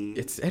corny.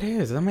 It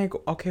is. I'm like,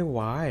 okay,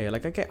 why?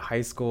 Like I get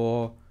high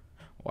school,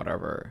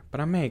 whatever. But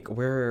I'm like,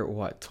 we're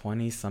what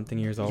 20-something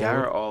years old. Yeah,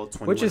 we're all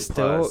 21 which is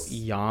plus. still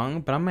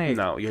young. But I'm like,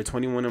 No, you're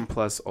 21 and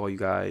plus. All you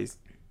guys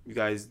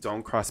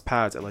don't cross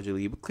paths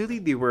allegedly, but clearly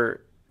they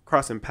were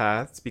crossing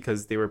paths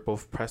because they were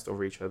both pressed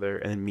over each other,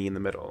 and then me in the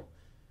middle.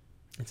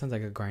 it sounds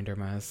like a Grindr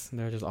mess.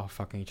 They're just all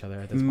fucking each other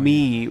at this point.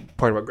 Me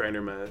part of a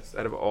Grindr mess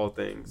out of all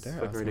things. They're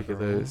Fucking awesome,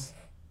 ridiculous.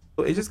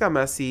 Well, it just got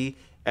messy,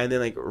 and then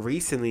like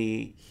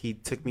recently he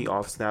took me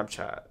off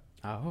Snapchat.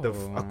 Oh.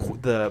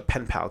 The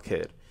pen pal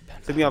kid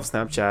took me off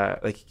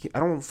Snapchat. Like I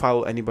don't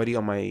follow anybody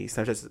on my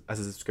Snapchat as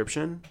a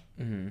subscription.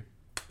 Mm-hmm.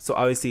 So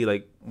obviously,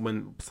 like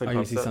when Oh, something you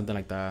pops see up, something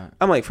like that.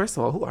 I'm like, first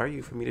of all, who are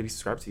you for me to be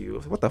subscribed to you? I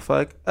was like, what the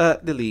fuck?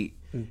 Delete.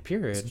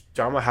 Period.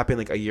 Drama happened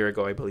like a year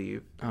ago, I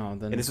believe, Oh,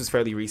 then. and this was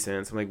fairly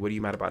recent. So I'm like, what are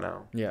you mad about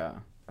now? Yeah.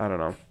 I don't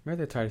know. Maybe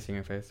they're tired of seeing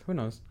your face. Who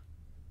knows?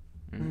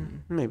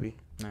 Maybe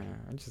Nah,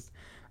 I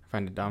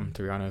find it dumb,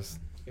 to be honest.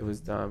 it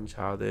was dumb,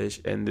 childish,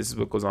 and this is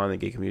what goes on in the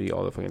gay community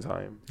all the fucking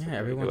time. It's Yeah, like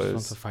everyone just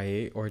wants ridiculous. to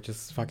fight or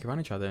just fuck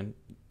around each other. And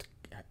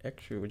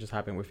actually, it would just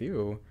happen with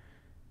you.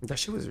 That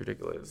shit was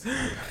ridiculous.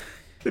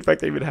 The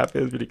fact that even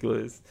happened is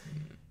ridiculous.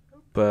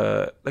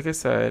 But like I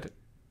said,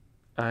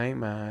 I ain't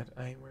mad.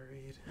 I ain't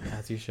worried.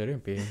 As you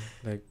shouldn't be.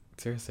 Like,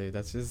 seriously,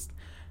 that's just.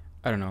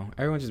 I don't know.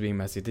 Everyone's just being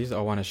messy. They just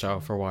all want to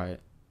shout for what?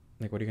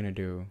 Like, what are you going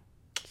to do?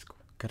 Just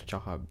get a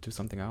job, do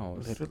something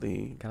else.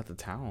 Literally. Get out of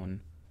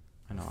town.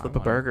 I know. Flip a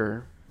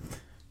burger.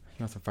 You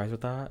want some fries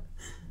with that?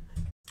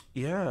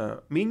 Yeah.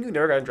 Me and you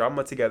never got in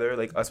drama together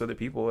like us with other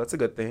people. That's a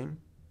good thing.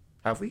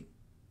 Have we?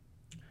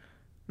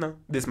 No.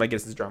 This might get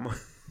us into drama.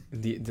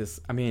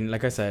 I mean,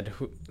 like I said,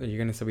 are you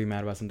gonna still be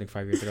mad about something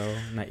 5 years ago?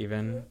 Not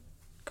even.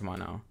 Come on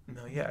now.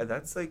 No, yeah,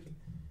 that's like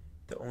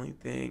the only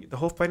thing. The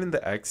whole fighting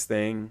the ex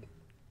thing.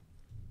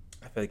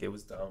 I feel like it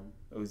was dumb.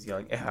 It was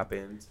young. It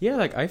happened. Yeah,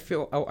 like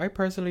I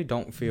personally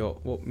don't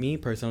feel. Well, me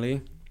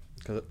personally,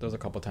 because there was a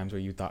couple times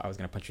where you thought I was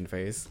gonna punch you in the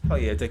face. Oh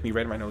yeah, take me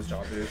right in my nose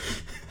job, dude.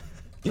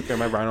 Look at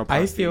my rhinoplasty.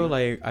 I feel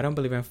like I don't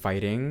believe in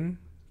fighting.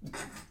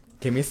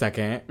 Give me a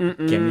second.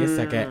 Give me a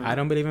second. I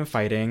don't believe in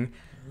fighting.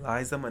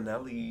 Liza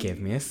Minnelli. Give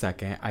me a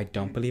second. I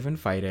don't believe in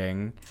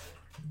fighting.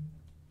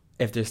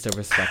 If there's still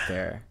respect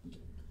there.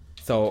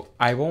 So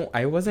I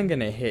wasn't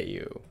gonna hit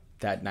you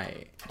that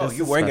night. Oh, Just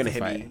you to weren't gonna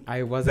hit specify. me.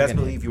 I wasn't. Best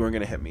gonna believe you weren't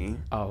gonna hit me.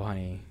 Oh,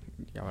 honey,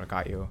 I would have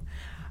got you.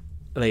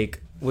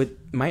 Like with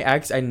my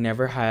ex, I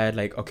never had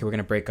like, okay, we're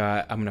gonna break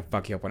up. I'm gonna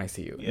fuck you up when I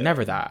see you. Yeah.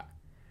 Never that.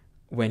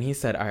 When he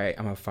said, all right,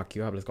 I'm gonna fuck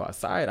you up, let's go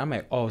outside, I'm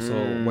like, oh, so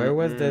where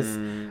was this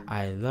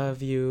I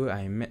love you,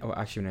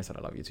 actually we never said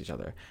I love you to each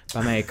other,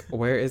 but I'm like,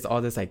 where is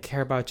all this I care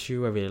about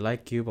you, I really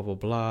like you, blah blah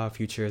blah,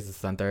 future is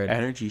this and third,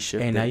 Energy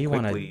shift. and now you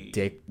want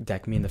to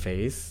deck me in the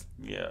face.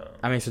 Yeah.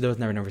 I mean, so there was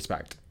never no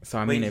respect. So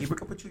I Wait, mean, he if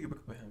broke up with you, you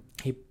broke up with him.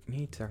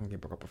 he technically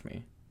broke up with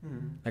me.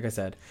 Like I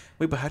said,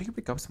 Wait, but how do you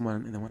break up with someone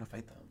and then want to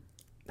fight them?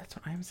 that's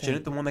what I'm saying.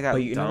 Shouldn't the one that got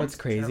But you know dumped what's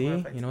crazy?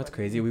 You know what's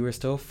crazy? We were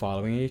still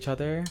following each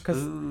other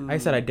because I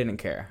said I didn't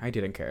care. I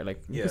didn't care.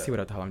 Like, you Yeah. can see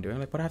what the hell I'm doing.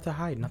 Like, what do I have to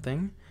hide?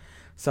 Nothing.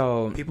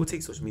 So People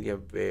take social media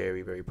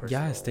very, very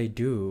personal. yes, they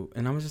do.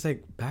 And I was just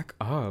like, back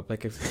up.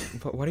 Like,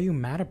 what are you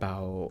mad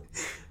about?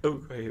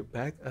 Okay,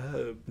 back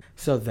up.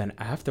 So then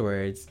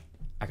afterwards,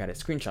 I got a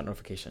screenshot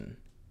notification.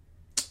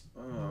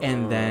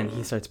 And then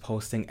he starts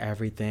posting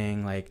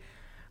everything like,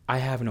 I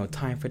have no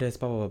time for this,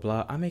 blah, blah, blah,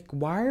 blah. I'm like,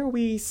 why are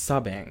we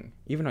subbing?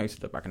 Even though I used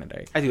to do it back in the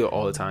day. I do it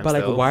all the time. But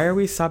still. like, why are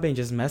we subbing?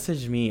 Just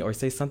message me or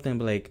say something.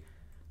 But like,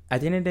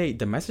 at the end of the day,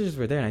 the messages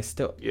were there, and I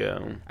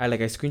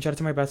screenshot it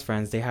to my best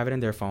friends. They have it in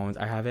their phones.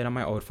 I have it on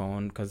my old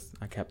phone because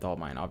I kept all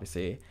mine,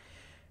 obviously.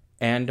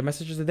 And the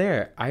messages are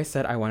there. I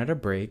said I wanted a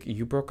break.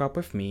 You broke up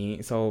with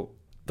me, so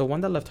the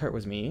one that left hurt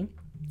was me.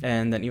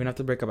 And then even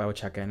after the breakup, I would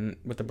check in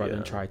with the brother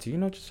and try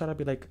to, just try to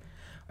be like,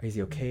 is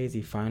he okay? Is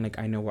he fine? Like,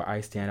 I know where I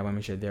stand. I want to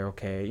make sure they're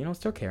okay.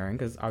 Still caring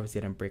because obviously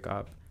I didn't break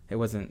up. It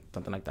wasn't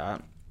something like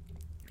that.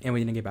 And we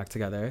didn't get back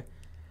together.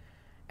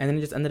 And then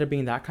it just ended up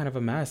being that kind of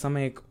a mess. I'm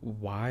like,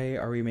 why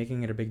are we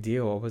making it a big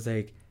deal? It was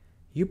like,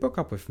 you broke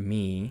up with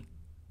me,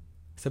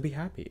 so be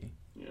happy.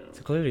 Yeah.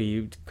 So clearly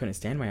you couldn't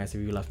stand my ass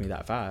if you left me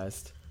that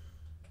fast.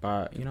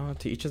 But,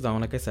 to each his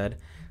own. Like I said,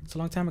 it's a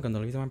long time ago.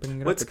 The reason I'm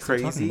bringing it What's up. What's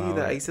crazy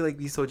that I used to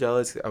be so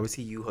jealous. I would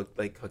see you hooked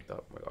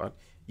up. Oh my god,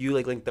 you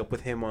linked up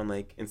with him on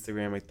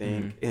Instagram, I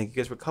think, and you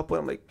guys were coupled.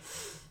 I'm like,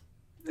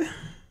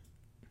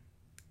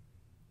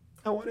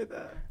 I wanted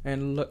that.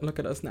 And look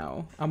at us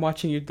now. I'm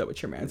watching you do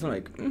with your man. So I'm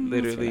like,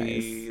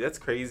 literally, that's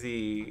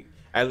crazy.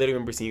 I literally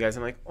remember seeing you guys.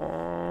 I'm like,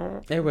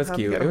 oh, it was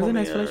cute. It was a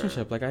nice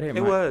relationship. Like I didn't.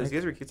 It mind. was. Like, you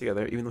guys were cute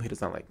together, even though he does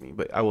not like me.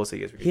 But I will say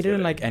you guys were cute. He didn't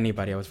together. like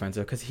anybody I was friends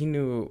with because he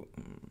knew.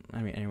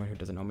 I mean, anyone who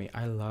doesn't know me,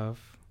 I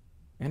love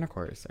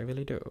intercourse. I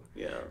really do.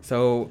 Yeah.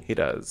 So he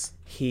does.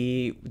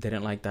 He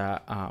didn't like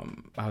that.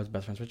 I was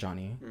best friends with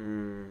Johnny.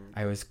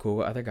 I was cool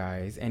with other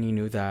guys, and he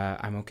knew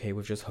that I'm okay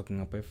with just hooking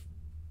up with,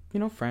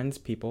 friends,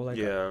 people. Like,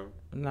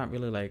 not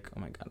really like, oh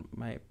my god,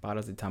 my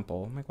body's a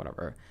temple. I'm like,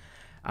 whatever.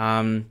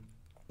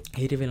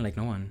 He didn't even like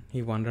no one.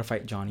 He wanted to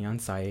fight Johnny on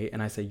site,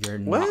 and I said, "You're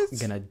not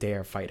gonna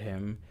dare fight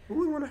him." Who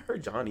would want to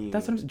hurt Johnny?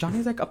 That's what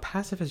Johnny's like a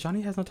pacifist.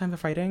 Johnny has no time for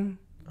fighting.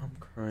 I'm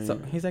crying. So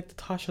he's like the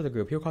Tasha of the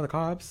group. He'll call the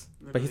cops,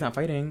 but he's not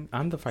fighting.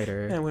 I'm the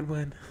fighter.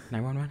 911.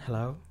 911.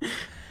 Hello.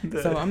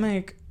 So I'm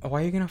like,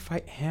 why are you gonna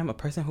fight him? A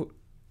person who,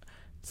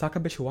 suck a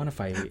bitch who wanna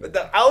fight.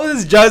 I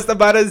was just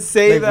about to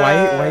say that.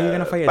 Why are you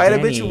gonna fight? Fight a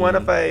bitch who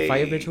wanna fight.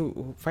 Fight a bitch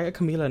who fight a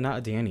Camila, not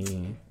a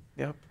Danny.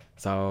 Yep.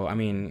 So I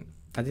mean,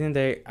 at the end of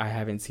the day, I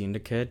haven't seen the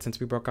kid since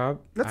we broke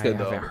up. That's good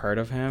though. I haven't heard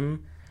of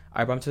him.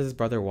 I bumped into his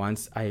brother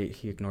once.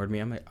 He ignored me.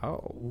 I'm like,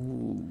 oh.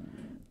 Ooh.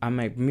 I'm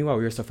like, meanwhile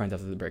we were still friends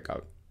after the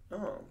breakup.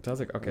 Oh. So I was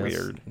like, okay,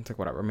 weird. It's like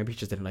whatever. Maybe he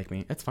just didn't like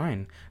me. It's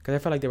fine because I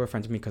felt like they were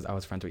friends with me because I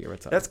was friends with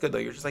Yuritsa. That's good though.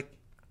 You're just like,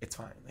 it's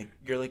fine. Like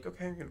you're like,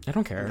 okay. I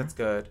don't care. That's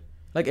good.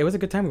 Like it was a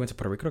good time. We went to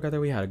Puerto Rico together.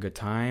 We had a good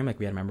time. Like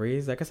we had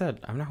memories. Like I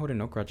said, I'm not holding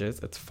no grudges.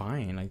 It's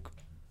fine. Like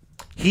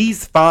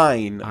he's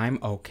fine. I'm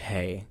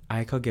okay.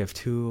 I could give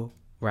two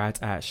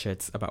rats ass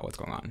shits about what's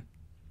going on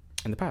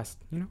in the past.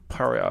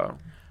 Period.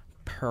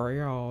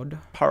 But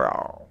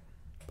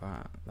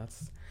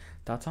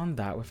that's on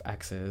that with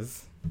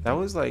exes. That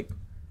was like.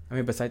 I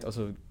mean, besides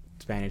also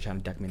Spaniard trying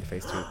to deck me in the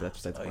face too. But that's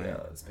besides the point.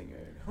 Yeah,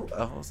 Spaniard. Who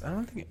else? I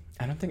don't think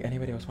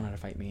anybody else wanted to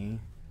fight me.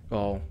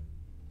 Well,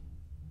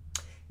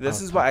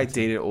 this is why I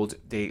date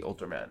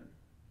older men,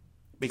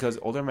 because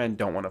older men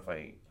don't want to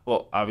fight.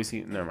 Well,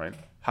 obviously, never mind.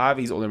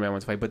 Javi's older man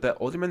wants to fight, but the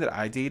older men that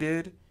I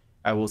dated,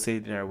 I will say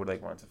they never would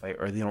want to fight,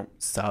 or they don't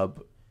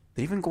sub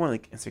They even go on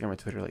like Instagram or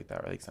Twitter like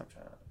that, or like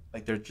Snapchat.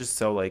 Like they're just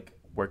so like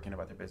working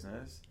about their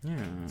business. Yeah.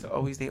 So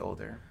always stay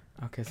older.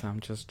 Okay, so I'm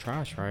just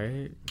trash,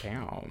 right?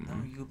 Damn.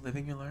 No, you live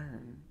and you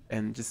learn.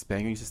 And just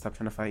Banger needs to stop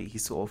trying to fight.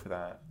 He's too old for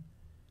that.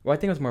 Well, I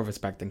think it was more of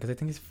respecting because I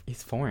think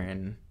he's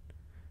foreign.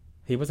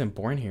 He wasn't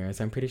born here,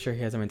 so I'm pretty sure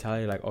he has a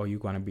mentality like, oh, you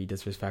want to be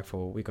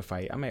disrespectful, we could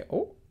fight. I'm like,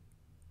 oh.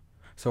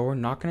 So what we're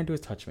not going to do is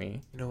touch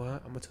me. You know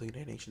what? I'm going to tell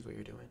United Nations what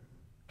you're doing.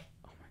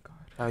 Oh, my God.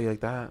 How you like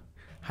that?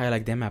 How you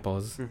like them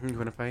apples? Mm-hmm. You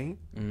want to fight?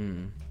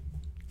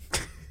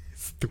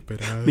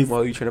 Stupid ass.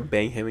 Meanwhile, you trying to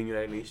bang him in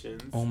United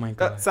Nations. Oh, my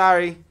God.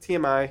 Sorry.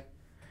 TMI.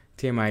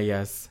 TMI,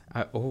 yes.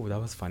 Oh,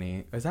 that was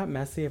funny. Is that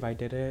messy if I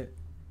did it?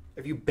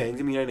 If you banged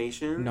him in United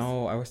Nations?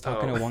 No, I was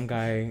talking to one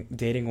guy,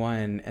 dating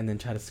one, and then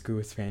tried to screw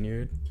a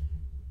Spaniard.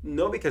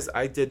 No, because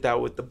I did that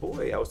with the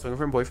boy. I was talking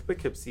from a boy from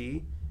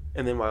Poughkeepsie,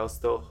 and then while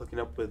still hooking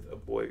up with a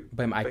boy.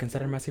 But am I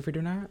considered messy for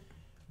doing that?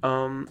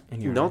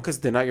 No, because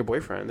they're not your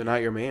boyfriend. They're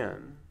not your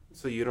man.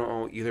 So you don't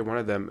owe either one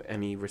of them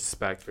any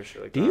respect for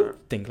shit like that. Do you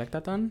think like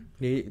that, then?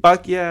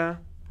 Fuck yeah.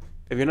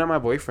 If you're not my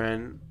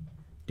boyfriend.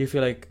 Do you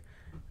feel like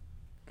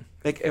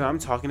if I'm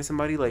talking to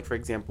somebody, like, for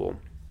example,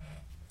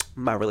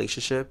 my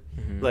relationship,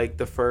 like,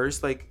 the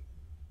first, like,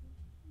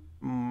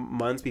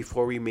 months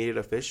before we made it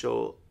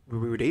official, we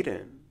were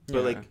dating.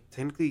 But, like,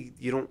 technically,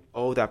 you don't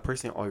owe that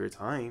person all your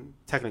time.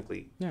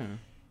 Technically. Yeah.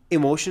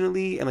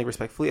 Emotionally and, like,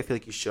 respectfully, I feel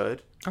like you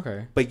should.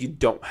 Okay. But you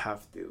don't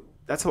have to.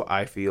 That's how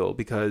I feel,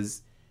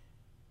 because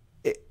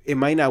it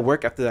might not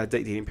work after that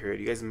dating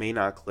period. You guys may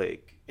not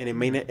click. And it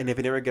may not, and if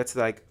it never gets,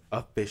 like,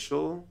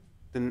 official,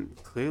 then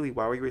clearly,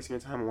 why were you wasting your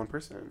time on one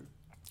person?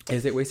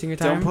 Is it wasting your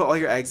time? Don't put all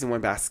your eggs in one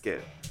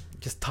basket.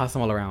 Just toss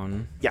them all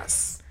around.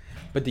 Yes.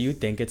 But do you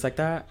think it's like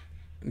that?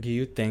 Do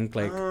you think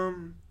like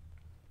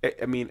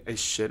I mean, it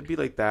should be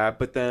like that,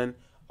 but then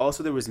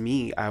also there was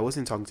me. I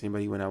wasn't talking to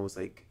anybody when I was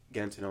like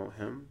getting to know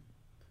him,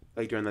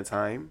 like during that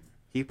time.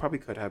 He probably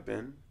could have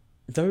been.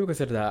 Some people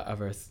consider that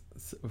a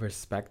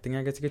respect thing,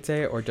 I guess you could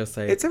say, or just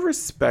like it's a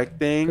respect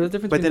thing.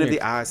 But then if they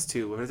ask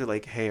too, what if they're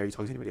like, "Hey, are you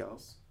talking to anybody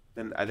else?"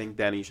 Then I think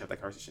then you should have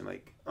that conversation.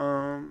 Like,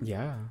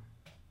 yeah.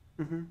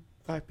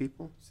 5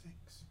 people, 6.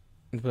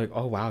 And be like,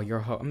 oh wow, you're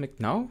a hoe. I'm like,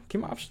 no,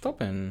 keep my options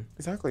open.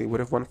 Exactly. What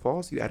if one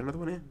falls? You add another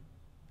one in.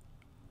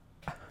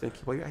 Then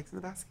keep all your eggs in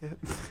the basket.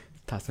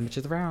 Toss some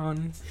bitches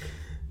around.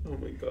 Oh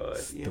my god.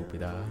 Stupid.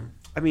 Yeah.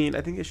 I mean,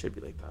 I think it should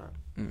be like that.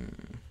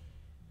 And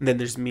then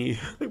there's me.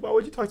 Like, why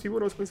would you talk to me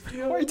when I was playing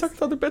videos? Why are you talking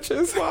to other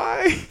bitches?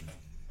 Why?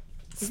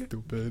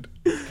 Stupid.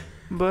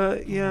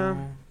 But yeah,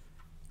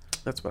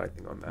 that's what I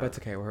think on that. But it's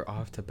okay. We're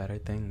off to better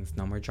things.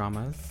 No more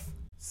dramas.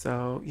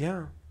 So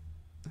yeah.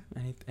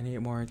 Any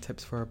more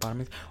tips for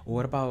bottoming?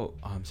 What about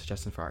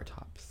suggestions for our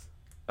tops?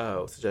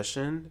 Oh,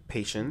 suggestion: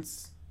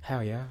 patience.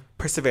 Hell yeah.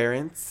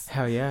 Perseverance.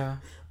 Hell yeah.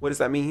 What does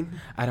that mean?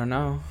 I don't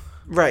know.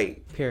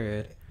 Right.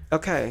 Period.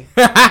 Okay.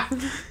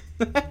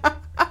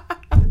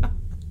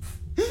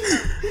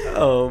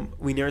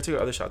 We never took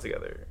our other shot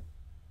together.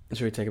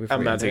 Should we take it before?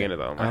 I'm not taking it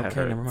though.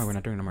 Okay, never mind. We're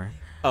not doing it no more.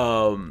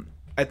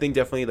 I think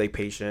definitely like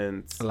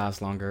patience. It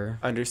lasts longer.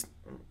 I guess.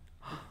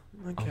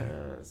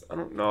 I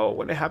don't know.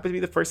 When it happened to me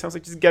the first time, I was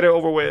like, just get it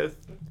over with.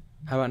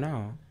 How about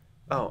now?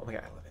 Oh my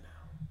god, I love it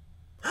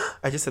now.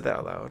 I just said that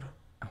out loud.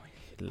 Oh,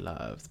 he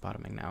loves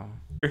bottoming now.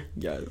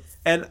 Yes.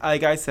 And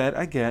like I said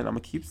again, I'm gonna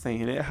keep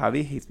saying it.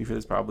 Javi hates me for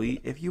this probably.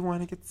 If you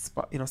want to get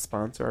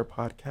sponsor our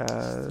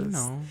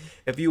podcast,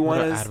 if you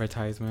want to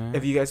advertisement,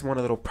 if you guys want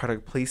a little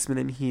product placement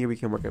in here, we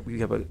can work. We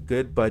have a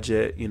good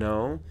budget,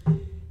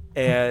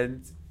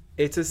 and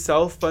it's a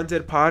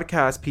self-funded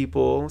podcast,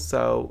 people.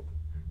 So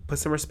put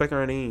some respect on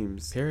our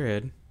names.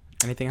 Period.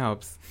 Anything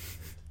helps.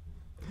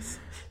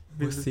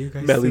 We'll see you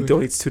guys Melly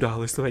soon. donates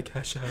 $2 to my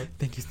Cash App.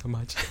 Thank you so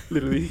much.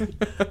 Literally.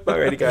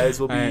 Alrighty, guys.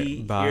 We'll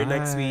be here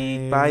next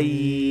week.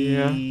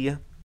 Bye.